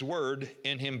keepeth his word,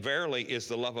 in him verily is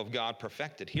the love of God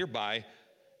perfected. Hereby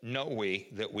know we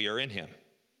that we are in him.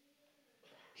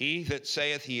 He that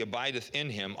saith he abideth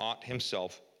in him ought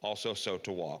himself also so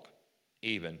to walk,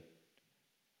 even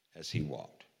as he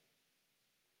walked.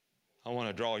 I want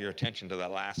to draw your attention to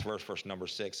that last verse, verse number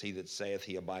 6. He that saith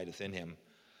he abideth in him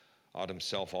ought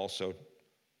himself also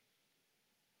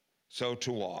so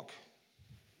to walk,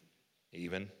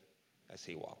 even as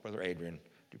he walked. Brother Adrian,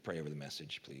 do pray over the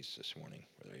message, please, this morning,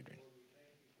 Brother Adrian.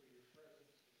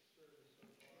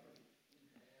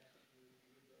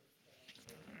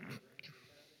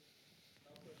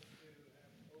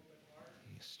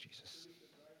 Yes, Jesus.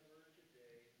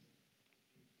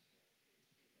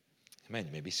 Amen.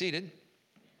 You may be seated.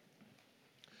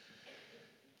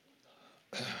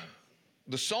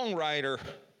 The songwriter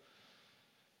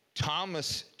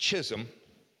Thomas Chisholm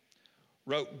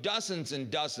wrote dozens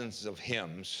and dozens of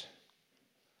hymns.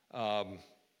 I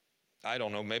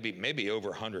don't know, maybe over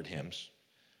 100 hymns.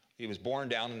 He was born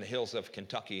down in the hills of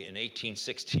Kentucky in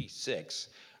 1866.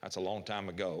 That's a long time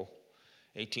ago.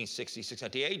 1866.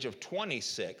 At the age of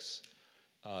 26,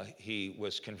 he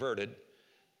was converted.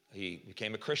 He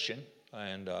became a Christian,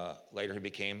 and later he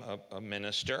became a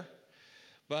minister.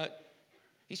 But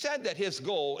he said that his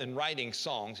goal in writing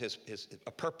songs,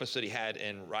 a purpose that he had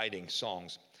in writing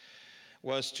songs,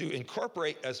 was to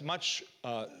incorporate as much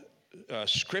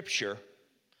scripture,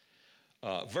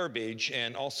 verbiage,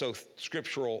 and also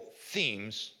scriptural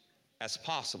themes as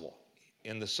possible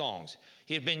in the songs.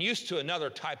 He had been used to another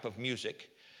type of music,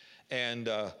 and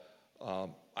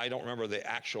I don't remember the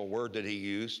actual word that he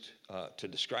used to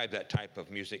describe that type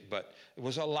of music, but it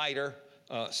was a lighter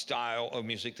style of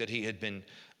music that he had been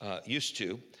used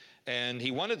to. And he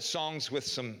wanted songs with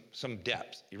some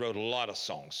depth. He wrote a lot of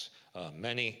songs,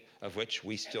 many of which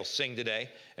we still sing today,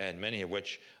 and many of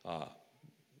which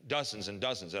dozens and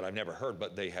dozens that I've never heard,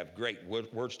 but they have great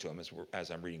words to them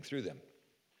as I'm reading through them.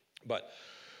 But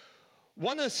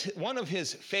one of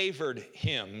his favored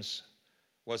hymns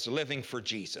was Living for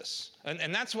Jesus.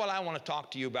 And that's what I want to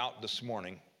talk to you about this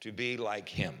morning, to be like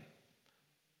him,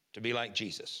 to be like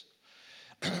Jesus.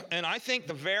 And I think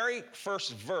the very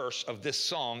first verse of this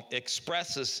song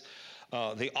expresses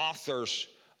the author's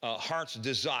heart's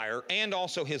desire and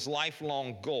also his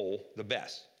lifelong goal the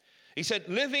best. He said,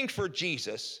 living for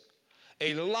Jesus,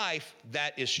 a life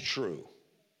that is true.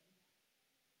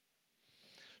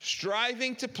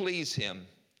 Striving to please him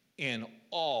in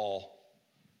all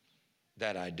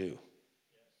that I do.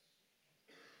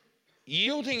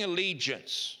 Yielding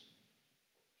allegiance.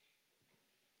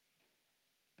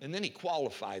 And then he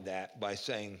qualified that by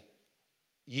saying,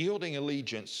 yielding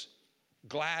allegiance,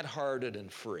 glad-hearted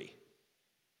and free.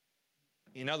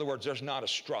 In other words, there's not a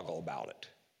struggle about it.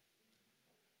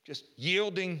 Just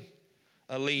yielding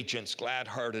allegiance,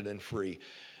 glad-hearted and free.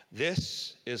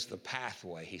 This is the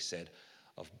pathway, he said,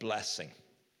 of blessing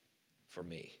for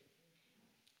me.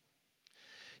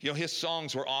 You know, his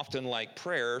songs were often like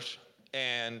prayers,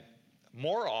 and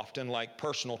more often like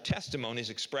personal testimonies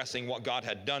expressing what God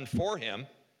had done for him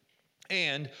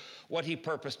and what he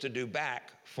purposed to do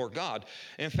back for God.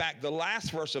 In fact, the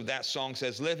last verse of that song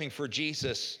says, living for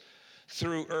Jesus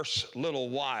through earth's little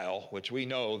while, which we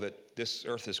know that this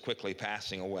earth is quickly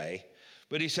passing away.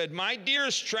 But he said, my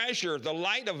dearest treasure, the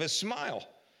light of his smile,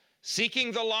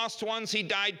 seeking the lost ones he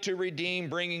died to redeem,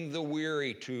 bringing the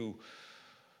weary to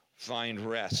find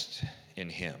rest in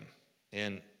him.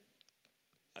 And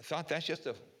I thought this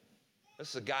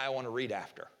is a guy I want to read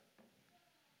after.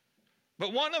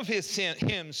 But one of his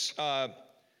hymns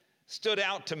stood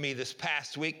out to me this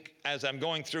past week as I'm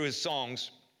going through his songs.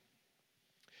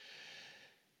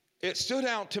 It stood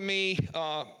out to me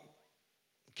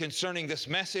concerning this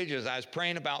message as I was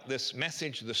praying about this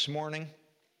message this morning.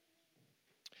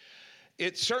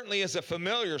 It certainly is a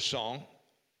familiar song.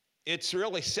 It's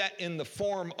really set in the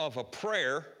form of a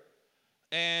prayer,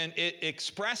 and it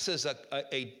expresses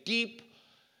a deep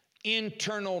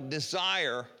internal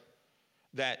desire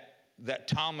that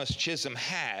Thomas Chisholm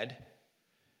had,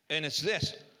 and it's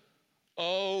this: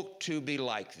 oh, to be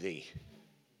like thee.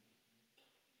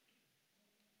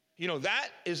 You know, that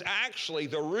is actually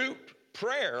the root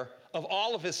prayer of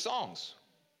all of his songs.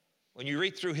 When you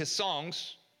read through his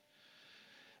songs,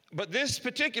 but this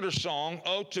particular song,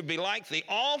 oh, to be like thee,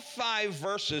 all 5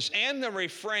 verses and the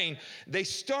refrain, they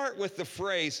start with the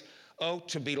phrase, oh,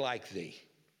 to be like thee.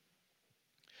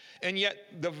 And yet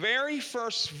the very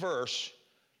first verse,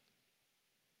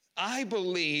 I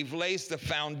believe, lays the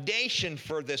foundation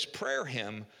for this prayer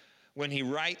hymn when he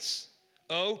writes,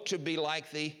 oh, to be like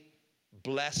thee,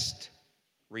 blessed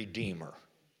Redeemer.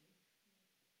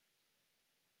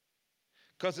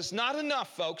 Because it's not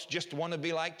enough, folks, just to want to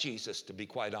be like Jesus, to be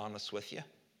quite honest with you.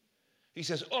 He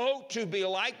says, oh, to be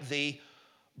like thee,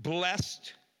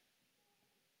 blessed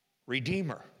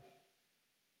Redeemer.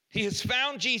 He has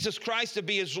found Jesus Christ to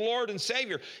be his Lord and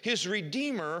Savior, his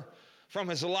Redeemer from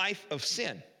his life of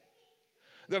sin.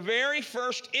 the very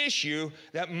first issue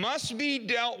that must be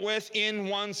dealt with in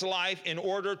one's life in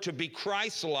order to be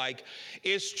Christ-like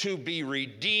is to be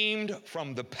redeemed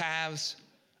from the paths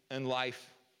and life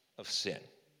of sin.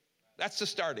 That's the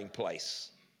starting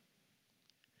place.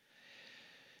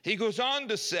 He goes on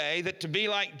to say that to be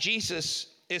like Jesus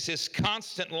is his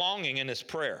constant longing in his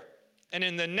prayer. And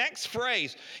in the next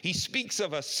phrase, he speaks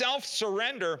of a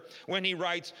self-surrender when he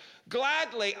writes,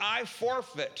 "Gladly I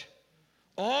forfeit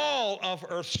all of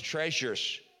earth's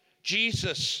treasures,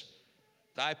 Jesus,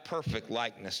 thy perfect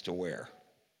likeness to wear."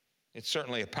 It's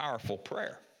certainly a powerful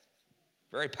prayer,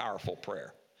 very powerful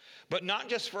prayer. But not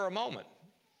just for a moment.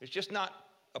 It's just not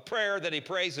a prayer that he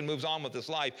prays and moves on with his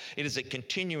life. It is a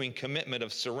continuing commitment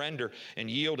of surrender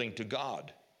and yielding to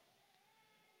God.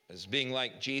 As being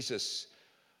like Jesus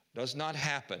does not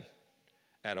happen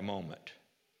at a moment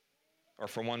or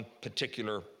for one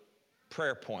particular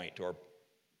prayer point or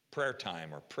prayer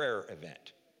time or prayer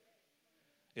event.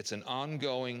 It's an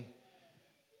ongoing,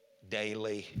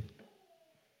 daily,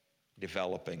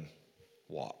 developing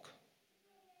walk.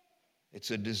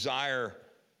 It's a desire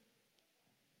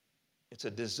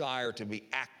to be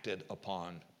acted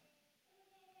upon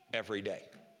every day.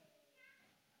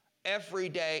 Every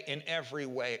day in every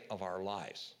way of our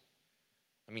lives.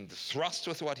 I mean, the thrust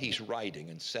with what he's writing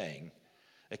and saying,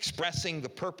 expressing the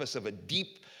purpose of a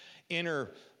deep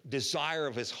inner desire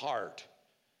of his heart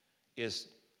is,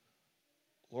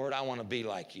 Lord, I want to be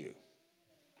like you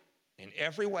in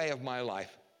every way of my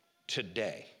life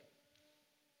today.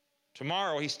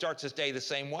 Tomorrow he starts his day the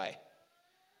same way,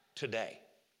 today.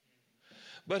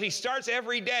 But he starts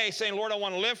every day saying, Lord, I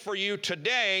want to live for you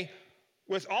today,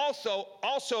 with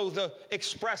also the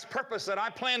express purpose that I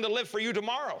plan to live for you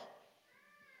tomorrow.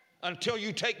 Until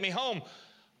you take me home,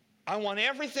 I want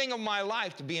everything of my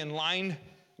life to be in line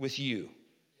with you.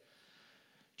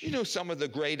 Do you know some of the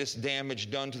greatest damage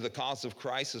done to the cause of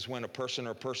Christ is when a person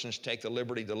or persons take the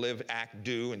liberty to live, act,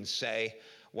 do, and say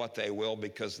what they will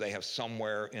because they have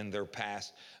somewhere in their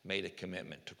past made a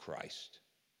commitment to Christ?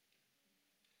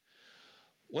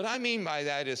 What I mean by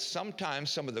that is sometimes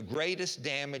some of the greatest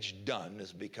damage done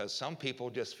is because some people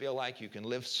just feel like you can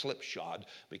live slipshod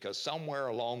because somewhere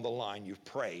along the line you've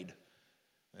prayed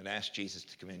and asked Jesus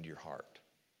to come into your heart.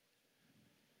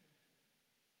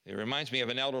 It reminds me of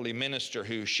an elderly minister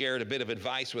who shared a bit of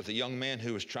advice with a young man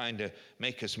who was trying to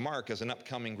make his mark as an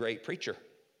upcoming great preacher.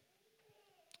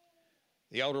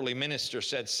 The elderly minister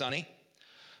said, "Sonny,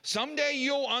 someday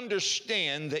you'll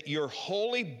understand that your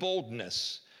holy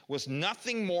boldness was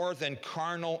nothing more than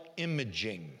carnal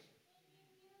imaging.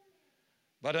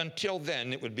 But until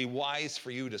then, it would be wise for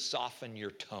you to soften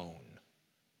your tone."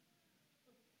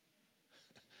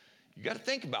 You got to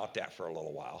think about that for a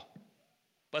little while.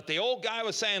 But the old guy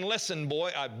was saying, listen,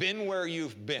 boy, I've been where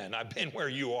you've been. I've been where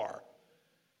you are.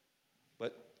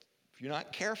 But if you're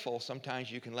not careful, sometimes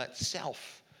you can let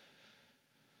self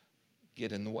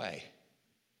get in the way.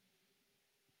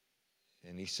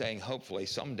 And he's saying, hopefully,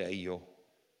 someday you'll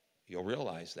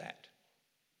realize that.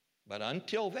 But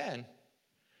until then,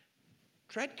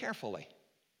 tread carefully.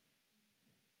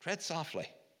 Tread softly.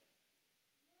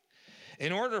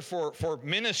 In order for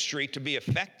ministry to be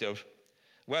effective,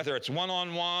 whether it's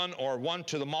one-on-one or one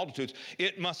to the multitudes,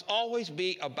 it must always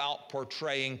be about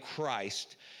portraying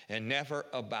Christ and never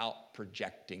about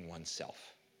projecting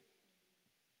oneself.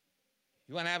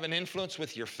 You want to have an influence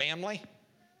with your family?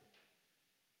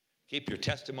 Keep your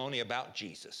testimony about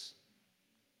Jesus.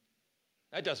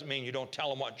 That doesn't mean you don't tell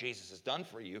them what Jesus has done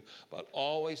for you, but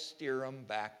always steer them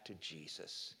back to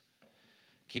Jesus.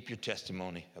 Keep your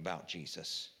testimony about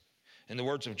Jesus. In the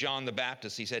words of John the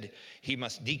Baptist, he said, he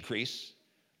must increase,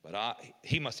 but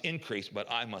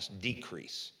I must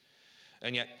decrease.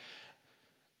 And yet,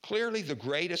 clearly the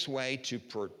greatest way to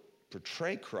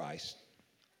portray Christ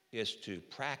is to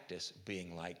practice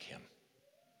being like him.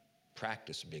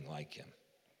 Practice being like him.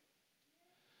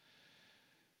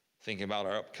 Thinking about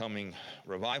our upcoming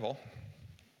revival,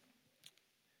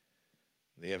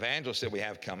 the evangelist that we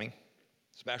have coming,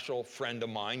 special friend of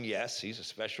mine, yes, he's a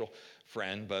special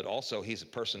friend, but also he's a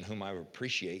person whom I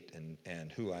appreciate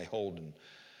and who I hold in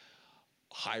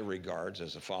high regards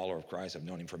as a follower of Christ. I've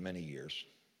known him for many years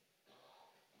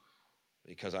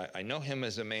because I know him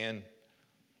as a man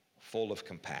full of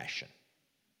compassion.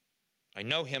 I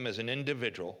know him as an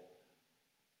individual,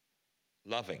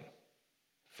 loving,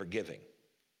 forgiving,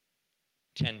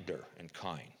 tender and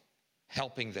kind,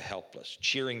 helping the helpless,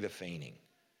 cheering the fainting,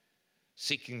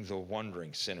 seeking the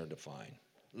wandering sinner to find,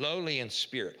 lowly in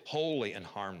spirit, holy and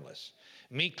harmless,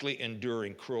 meekly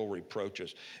enduring cruel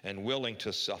reproaches, and willing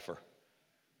to suffer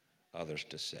others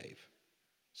to save.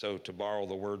 So to borrow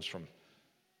the words from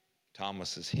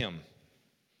Thomas's hymn,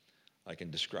 I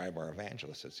can describe our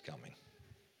evangelist that's coming.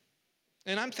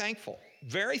 And I'm thankful,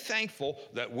 very thankful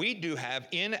that we do have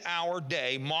in our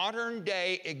day, modern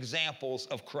day examples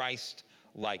of Christ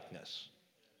likeness.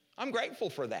 I'm grateful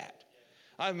for that.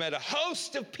 I've met a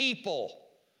host of people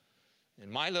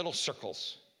in my little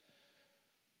circles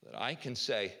that I can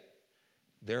say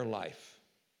their life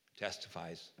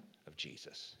testifies of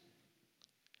Jesus.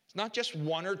 It's not just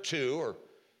one or two or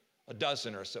a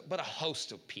dozen or so, but a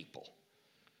host of people.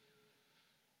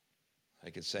 I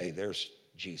could say there's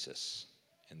Jesus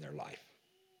in their life.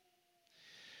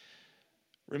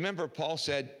 Remember, Paul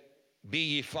said, "Be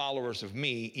ye followers of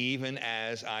me, even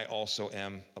as I also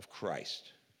am of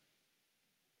Christ."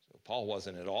 So Paul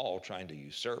wasn't at all trying to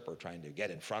usurp or trying to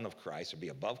get in front of Christ or be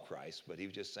above Christ, but he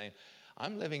was just saying,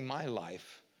 I'm living my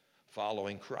life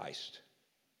following Christ.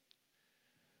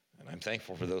 And I'm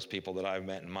thankful for those people that I've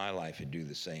met in my life who do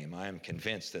the same. I am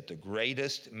convinced that the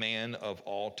greatest man of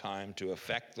all time to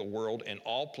affect the world in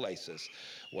all places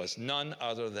was none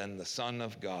other than the Son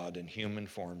of God in human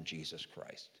form, Jesus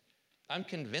Christ. I'm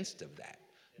convinced of that.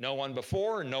 No one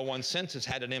before and no one since has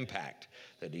had an impact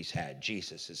that he's had,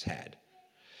 Jesus has had.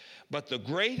 But the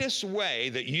greatest way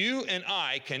that you and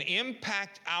I can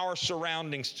impact our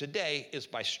surroundings today is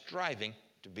by striving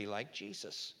to be like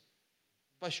Jesus.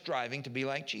 By striving to be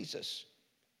like Jesus.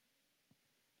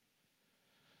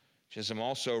 Chisholm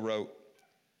also wrote,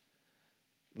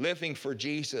 living for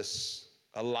Jesus,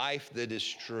 a life that is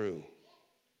true,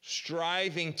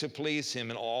 striving to please him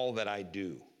in all that I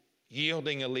do,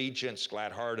 yielding allegiance,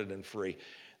 glad-hearted and free.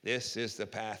 This is the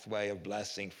pathway of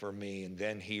blessing for me. And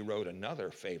then he wrote another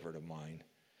favorite of mine,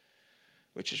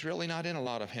 which is really not in a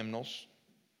lot of hymnals,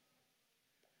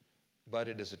 but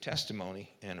it is a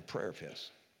testimony and a prayer of his.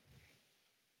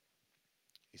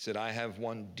 He said, I have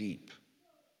one deep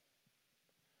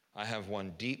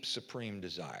supreme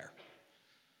desire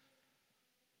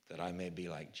that I may be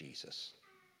like Jesus.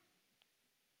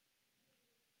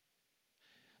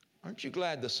 Aren't you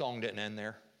glad the song didn't end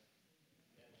there?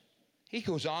 He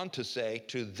goes on to say,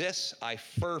 to this I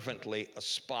fervently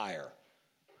aspire,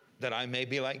 that I may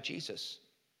be like Jesus.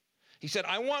 He said,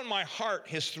 I want my heart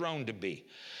his throne to be,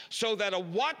 so that a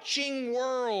watching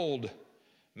world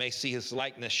may see his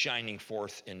likeness shining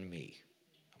forth in me.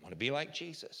 I want to be like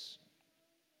Jesus.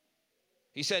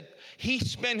 He said, he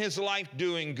spent his life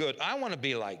doing good. I want to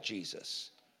be like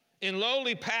Jesus. In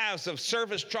lowly paths of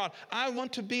service trod, I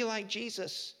want to be like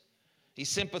Jesus. He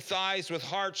sympathized with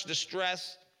hearts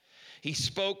distressed. He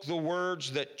spoke the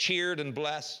words that cheered and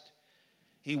blessed.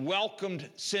 He welcomed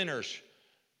sinners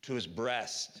to his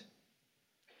breast.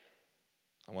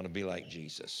 I want to be like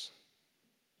Jesus.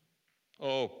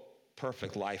 Oh,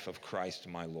 perfect life of Christ,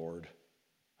 my Lord.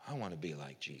 I want to be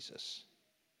like Jesus.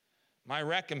 My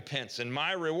recompense and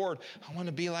my reward, I want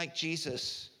to be like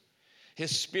Jesus.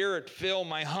 His spirit fill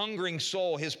my hungering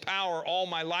soul, his power, all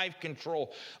my life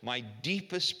control. My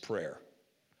deepest prayer,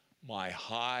 my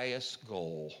highest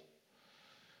goal,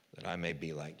 that I may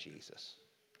be like Jesus.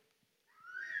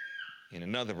 In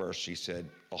another verse, he said,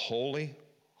 a holy,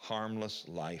 harmless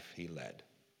life he led.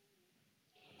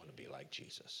 I want to be like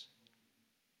Jesus.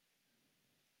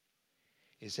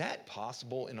 Is that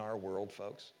possible in our world,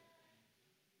 folks?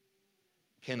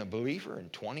 Can a believer in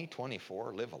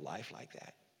 2024 live a life like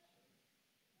that?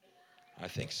 I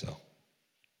think so.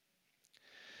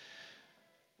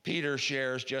 Peter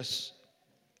shares just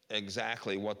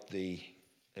exactly what the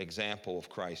example of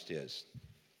Christ is.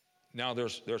 Now,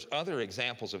 there's other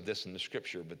examples of this in the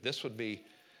scripture, but this would be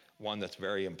one that's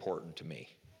very important to me.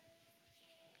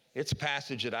 It's a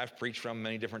passage that I've preached from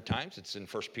many different times. It's in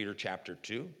 1 Peter chapter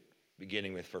 2,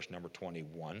 beginning with verse number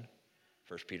 21.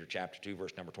 1 Peter chapter 2,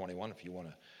 verse number 21, if you want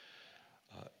to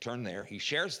turn there. He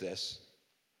shares this.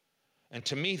 And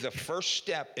to me, the first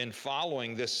step in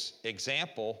following this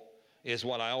example is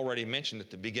what I already mentioned at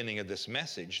the beginning of this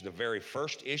message. The very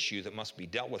first issue that must be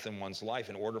dealt with in one's life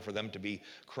in order for them to be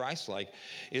Christ-like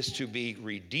is to be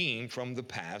redeemed from the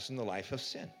past and the life of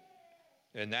sin.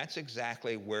 And that's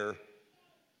exactly where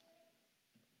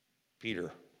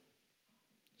Peter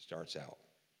starts out.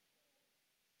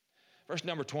 Verse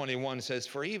number 21 says,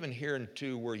 for even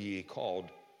hereunto were ye called,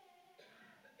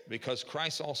 because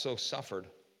Christ also suffered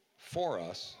for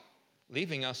us,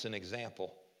 leaving us an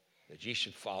example that ye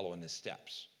should follow in his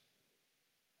steps.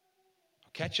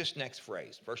 Catch this next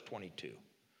phrase, verse 22.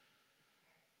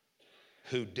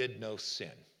 Who did no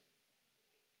sin.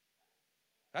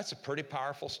 That's a pretty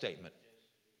powerful statement.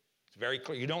 It's very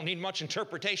clear. You don't need much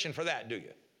interpretation for that, do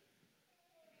you?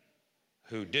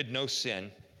 Who did no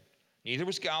sin, neither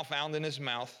was guile found in his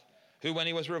mouth, who when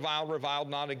he was reviled, reviled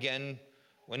not again.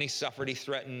 When he suffered, he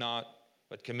threatened not,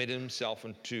 but committed himself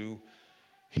unto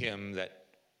him that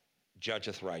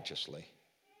judgeth righteously,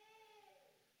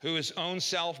 who his own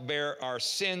self bare our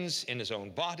sins in his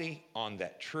own body on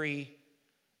that tree,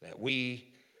 that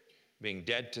we, being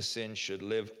dead to sin, should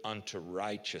live unto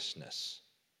righteousness,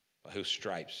 by whose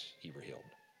stripes ye were healed.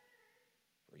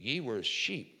 For ye were as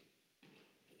sheep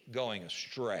going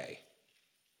astray,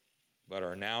 but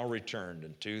are now returned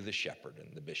unto the shepherd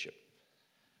and the bishop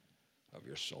of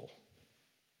your soul.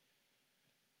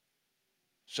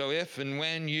 So if and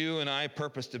when you and I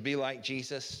purpose to be like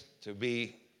Jesus, to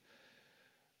be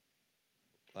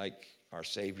like our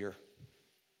Savior,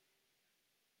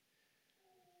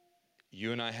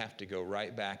 you and I have to go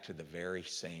right back to the very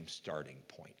same starting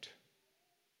point.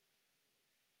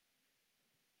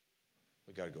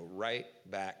 We've got to go right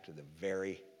back to the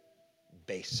very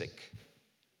basic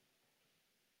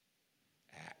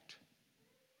act,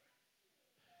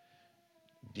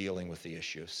 dealing with the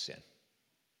issue of sin.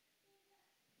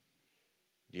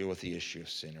 Deal with the issue of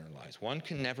sin in our lives. One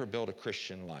can never build a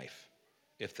Christian life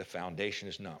if the foundation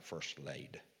is not first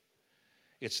laid.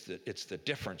 It's the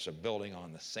difference of building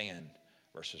on the sand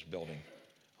versus building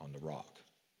on the rock.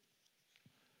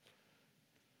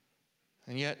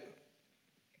 And yet,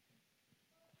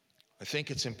 I think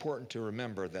it's important to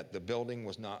remember that the building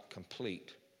was not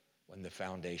complete when the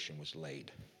foundation was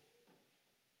laid.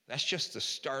 That's just the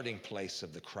starting place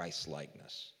of the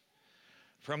Christ-likeness.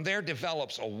 From there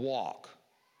develops a walk,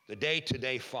 the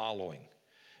day-to-day following.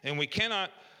 And we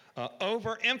cannot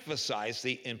overemphasize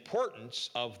the importance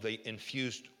of the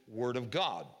infused Word of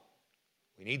God.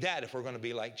 We need that if we're going to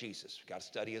be like Jesus. We've got to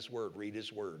study His Word, read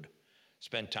His Word,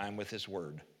 spend time with His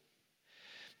Word.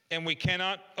 And we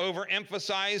cannot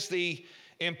overemphasize the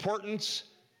importance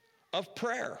of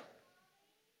prayer.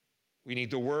 We need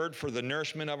the Word for the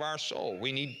nourishment of our soul.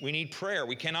 We need prayer.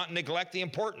 We cannot neglect the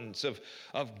importance of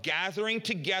gathering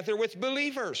together with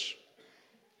believers.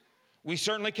 We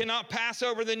certainly cannot pass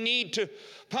over the need to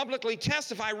publicly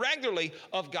testify regularly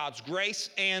of God's grace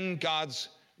and God's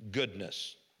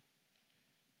goodness.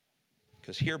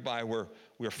 Because hereby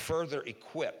we're further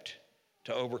equipped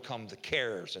to overcome the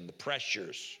cares and the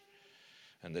pressures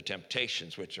and the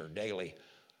temptations which are daily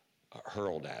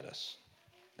hurled at us.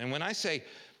 And when I say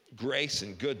grace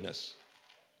and goodness,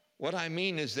 what I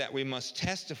mean is that we must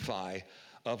testify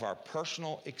of our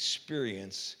personal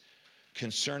experience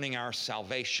concerning our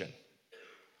salvation.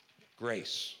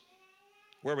 Grace,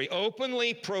 where we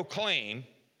openly proclaim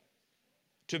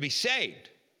to be saved,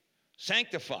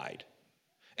 sanctified.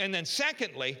 And then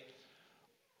secondly,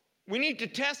 we need to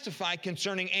testify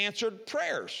concerning answered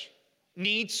prayers,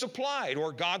 needs supplied,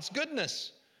 or God's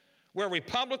goodness, where we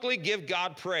publicly give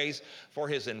God praise for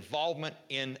His involvement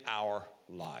in our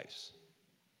lives.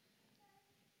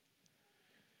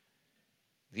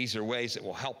 These are ways that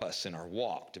will help us in our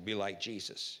walk to be like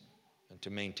Jesus and to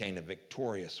maintain a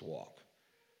victorious walk.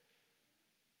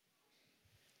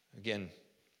 Again,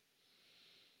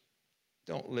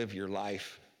 don't live your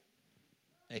life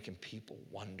making people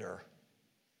wonder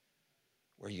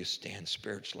where you stand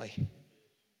spiritually.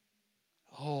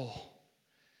 Oh,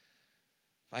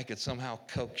 if I could somehow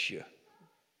coax you,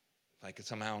 if I could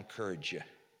somehow encourage you.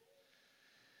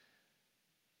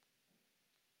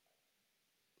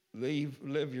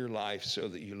 Live your life so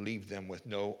that you leave them with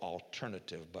no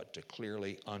alternative but to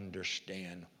clearly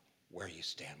understand where you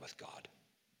stand with God.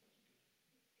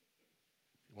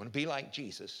 You want to be like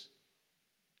Jesus,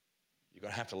 you're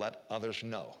going to have to let others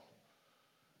know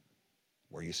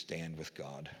where you stand with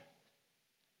God.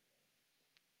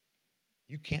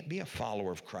 You can't be a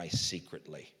follower of Christ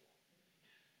secretly.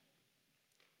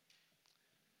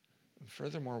 And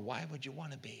furthermore, why would you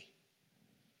want to be?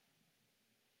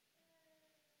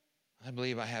 I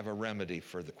believe I have a remedy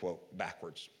for the quote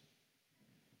backwards,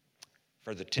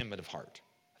 for the timid of heart.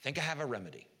 I think I have a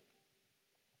remedy.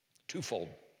 Twofold.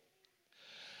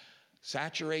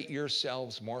 Saturate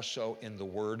yourselves more so in the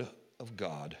Word of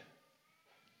God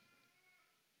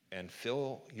and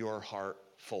fill your heart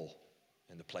full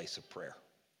in the place of prayer.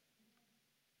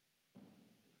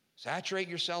 Saturate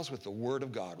yourselves with the Word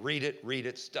of God. Read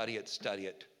it, study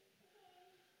it.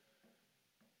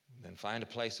 Then find a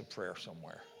place of prayer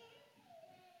somewhere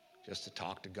just to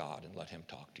talk to God and let Him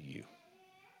talk to you.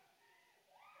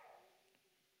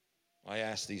 I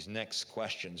ask these next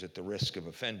questions at the risk of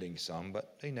offending some,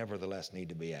 but they nevertheless need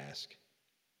to be asked.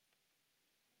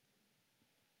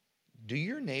 Do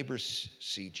your neighbors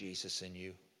see Jesus in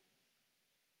you?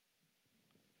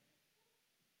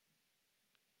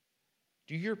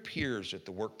 Do your peers at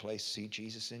the workplace see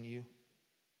Jesus in you?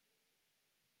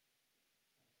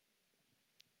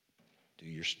 Do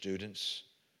your students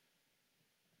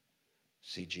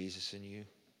see Jesus in you?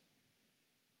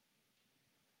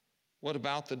 What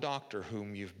about the doctor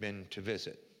whom you've been to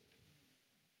visit?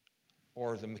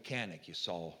 Or the mechanic you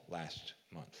saw last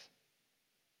month?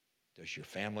 Does your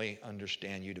family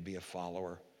understand you to be a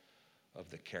follower of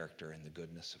the character and the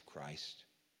goodness of Christ?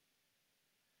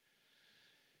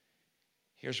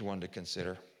 Here's one to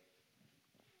consider.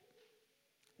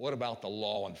 What about the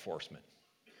law enforcement?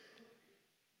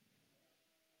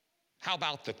 How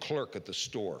about the clerk at the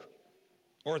store?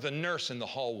 Or the nurse in the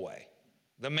hallway?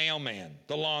 The mailman,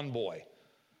 the lawn boy,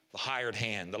 the hired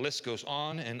hand? The list goes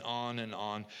on and on and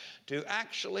on to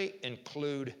actually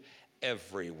include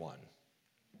everyone,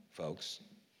 folks.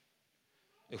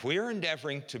 If we are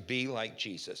endeavoring to be like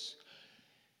Jesus,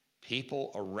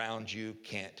 people around you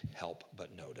can't help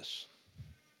but notice.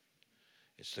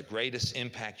 It's the greatest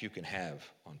impact you can have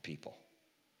on people.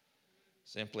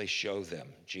 Simply show them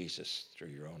Jesus through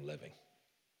your own living.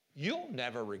 You'll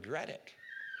never regret it,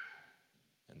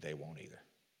 and they won't either.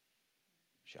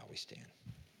 Shall we stand?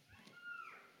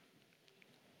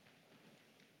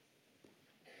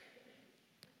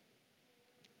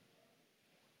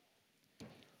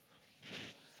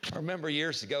 I remember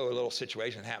years ago a little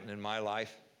situation happened in my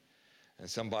life, and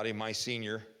somebody, my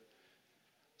senior,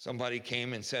 somebody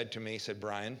came and said to me, said,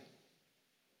 Brian,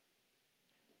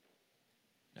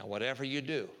 now whatever you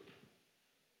do,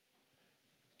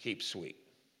 keep sweet.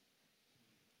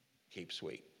 Keep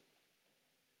sweet.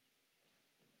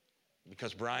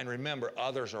 Because Brian, remember,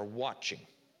 others are watching.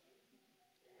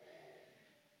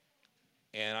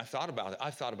 And I thought about it.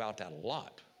 I've thought about that a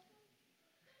lot.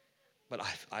 But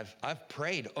I've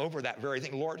prayed over that very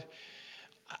thing. Lord,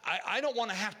 I don't want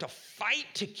to have to fight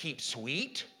to keep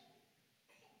sweet.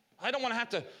 I don't want to have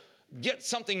to get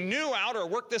something new out or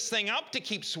work this thing up to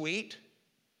keep sweet.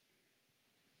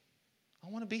 I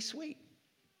want to be sweet.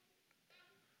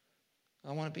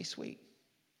 I want to be sweet.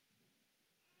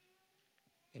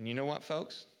 And you know what,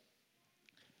 folks?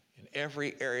 In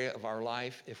every area of our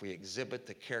life, if we exhibit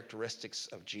the characteristics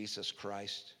of Jesus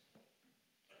Christ,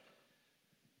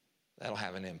 that'll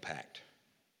have an impact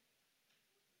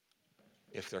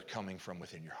if they're coming from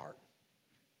within your heart.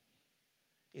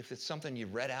 If it's something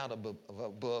you've read out of a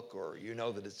book or you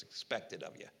know that it's expected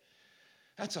of you,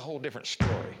 that's a whole different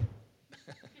story.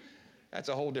 That's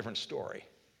a whole different story.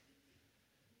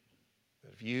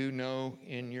 But if you know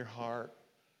in your heart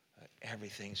that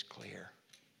everything's clear,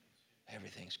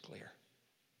 everything's clear.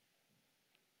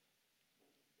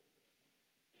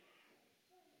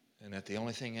 And that the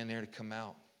only thing in there to come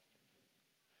out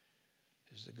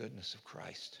is the goodness of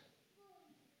Christ.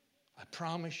 I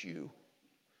promise you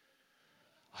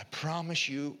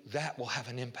that will have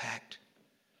an impact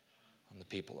on the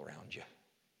people around you.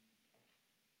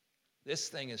 This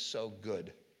thing is so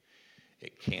good,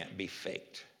 it can't be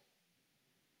faked.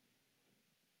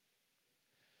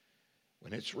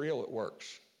 When it's real, it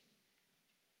works.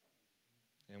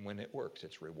 And when it works,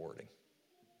 it's rewarding.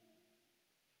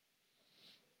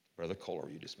 Brother Kohler,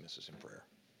 you dismiss us in prayer.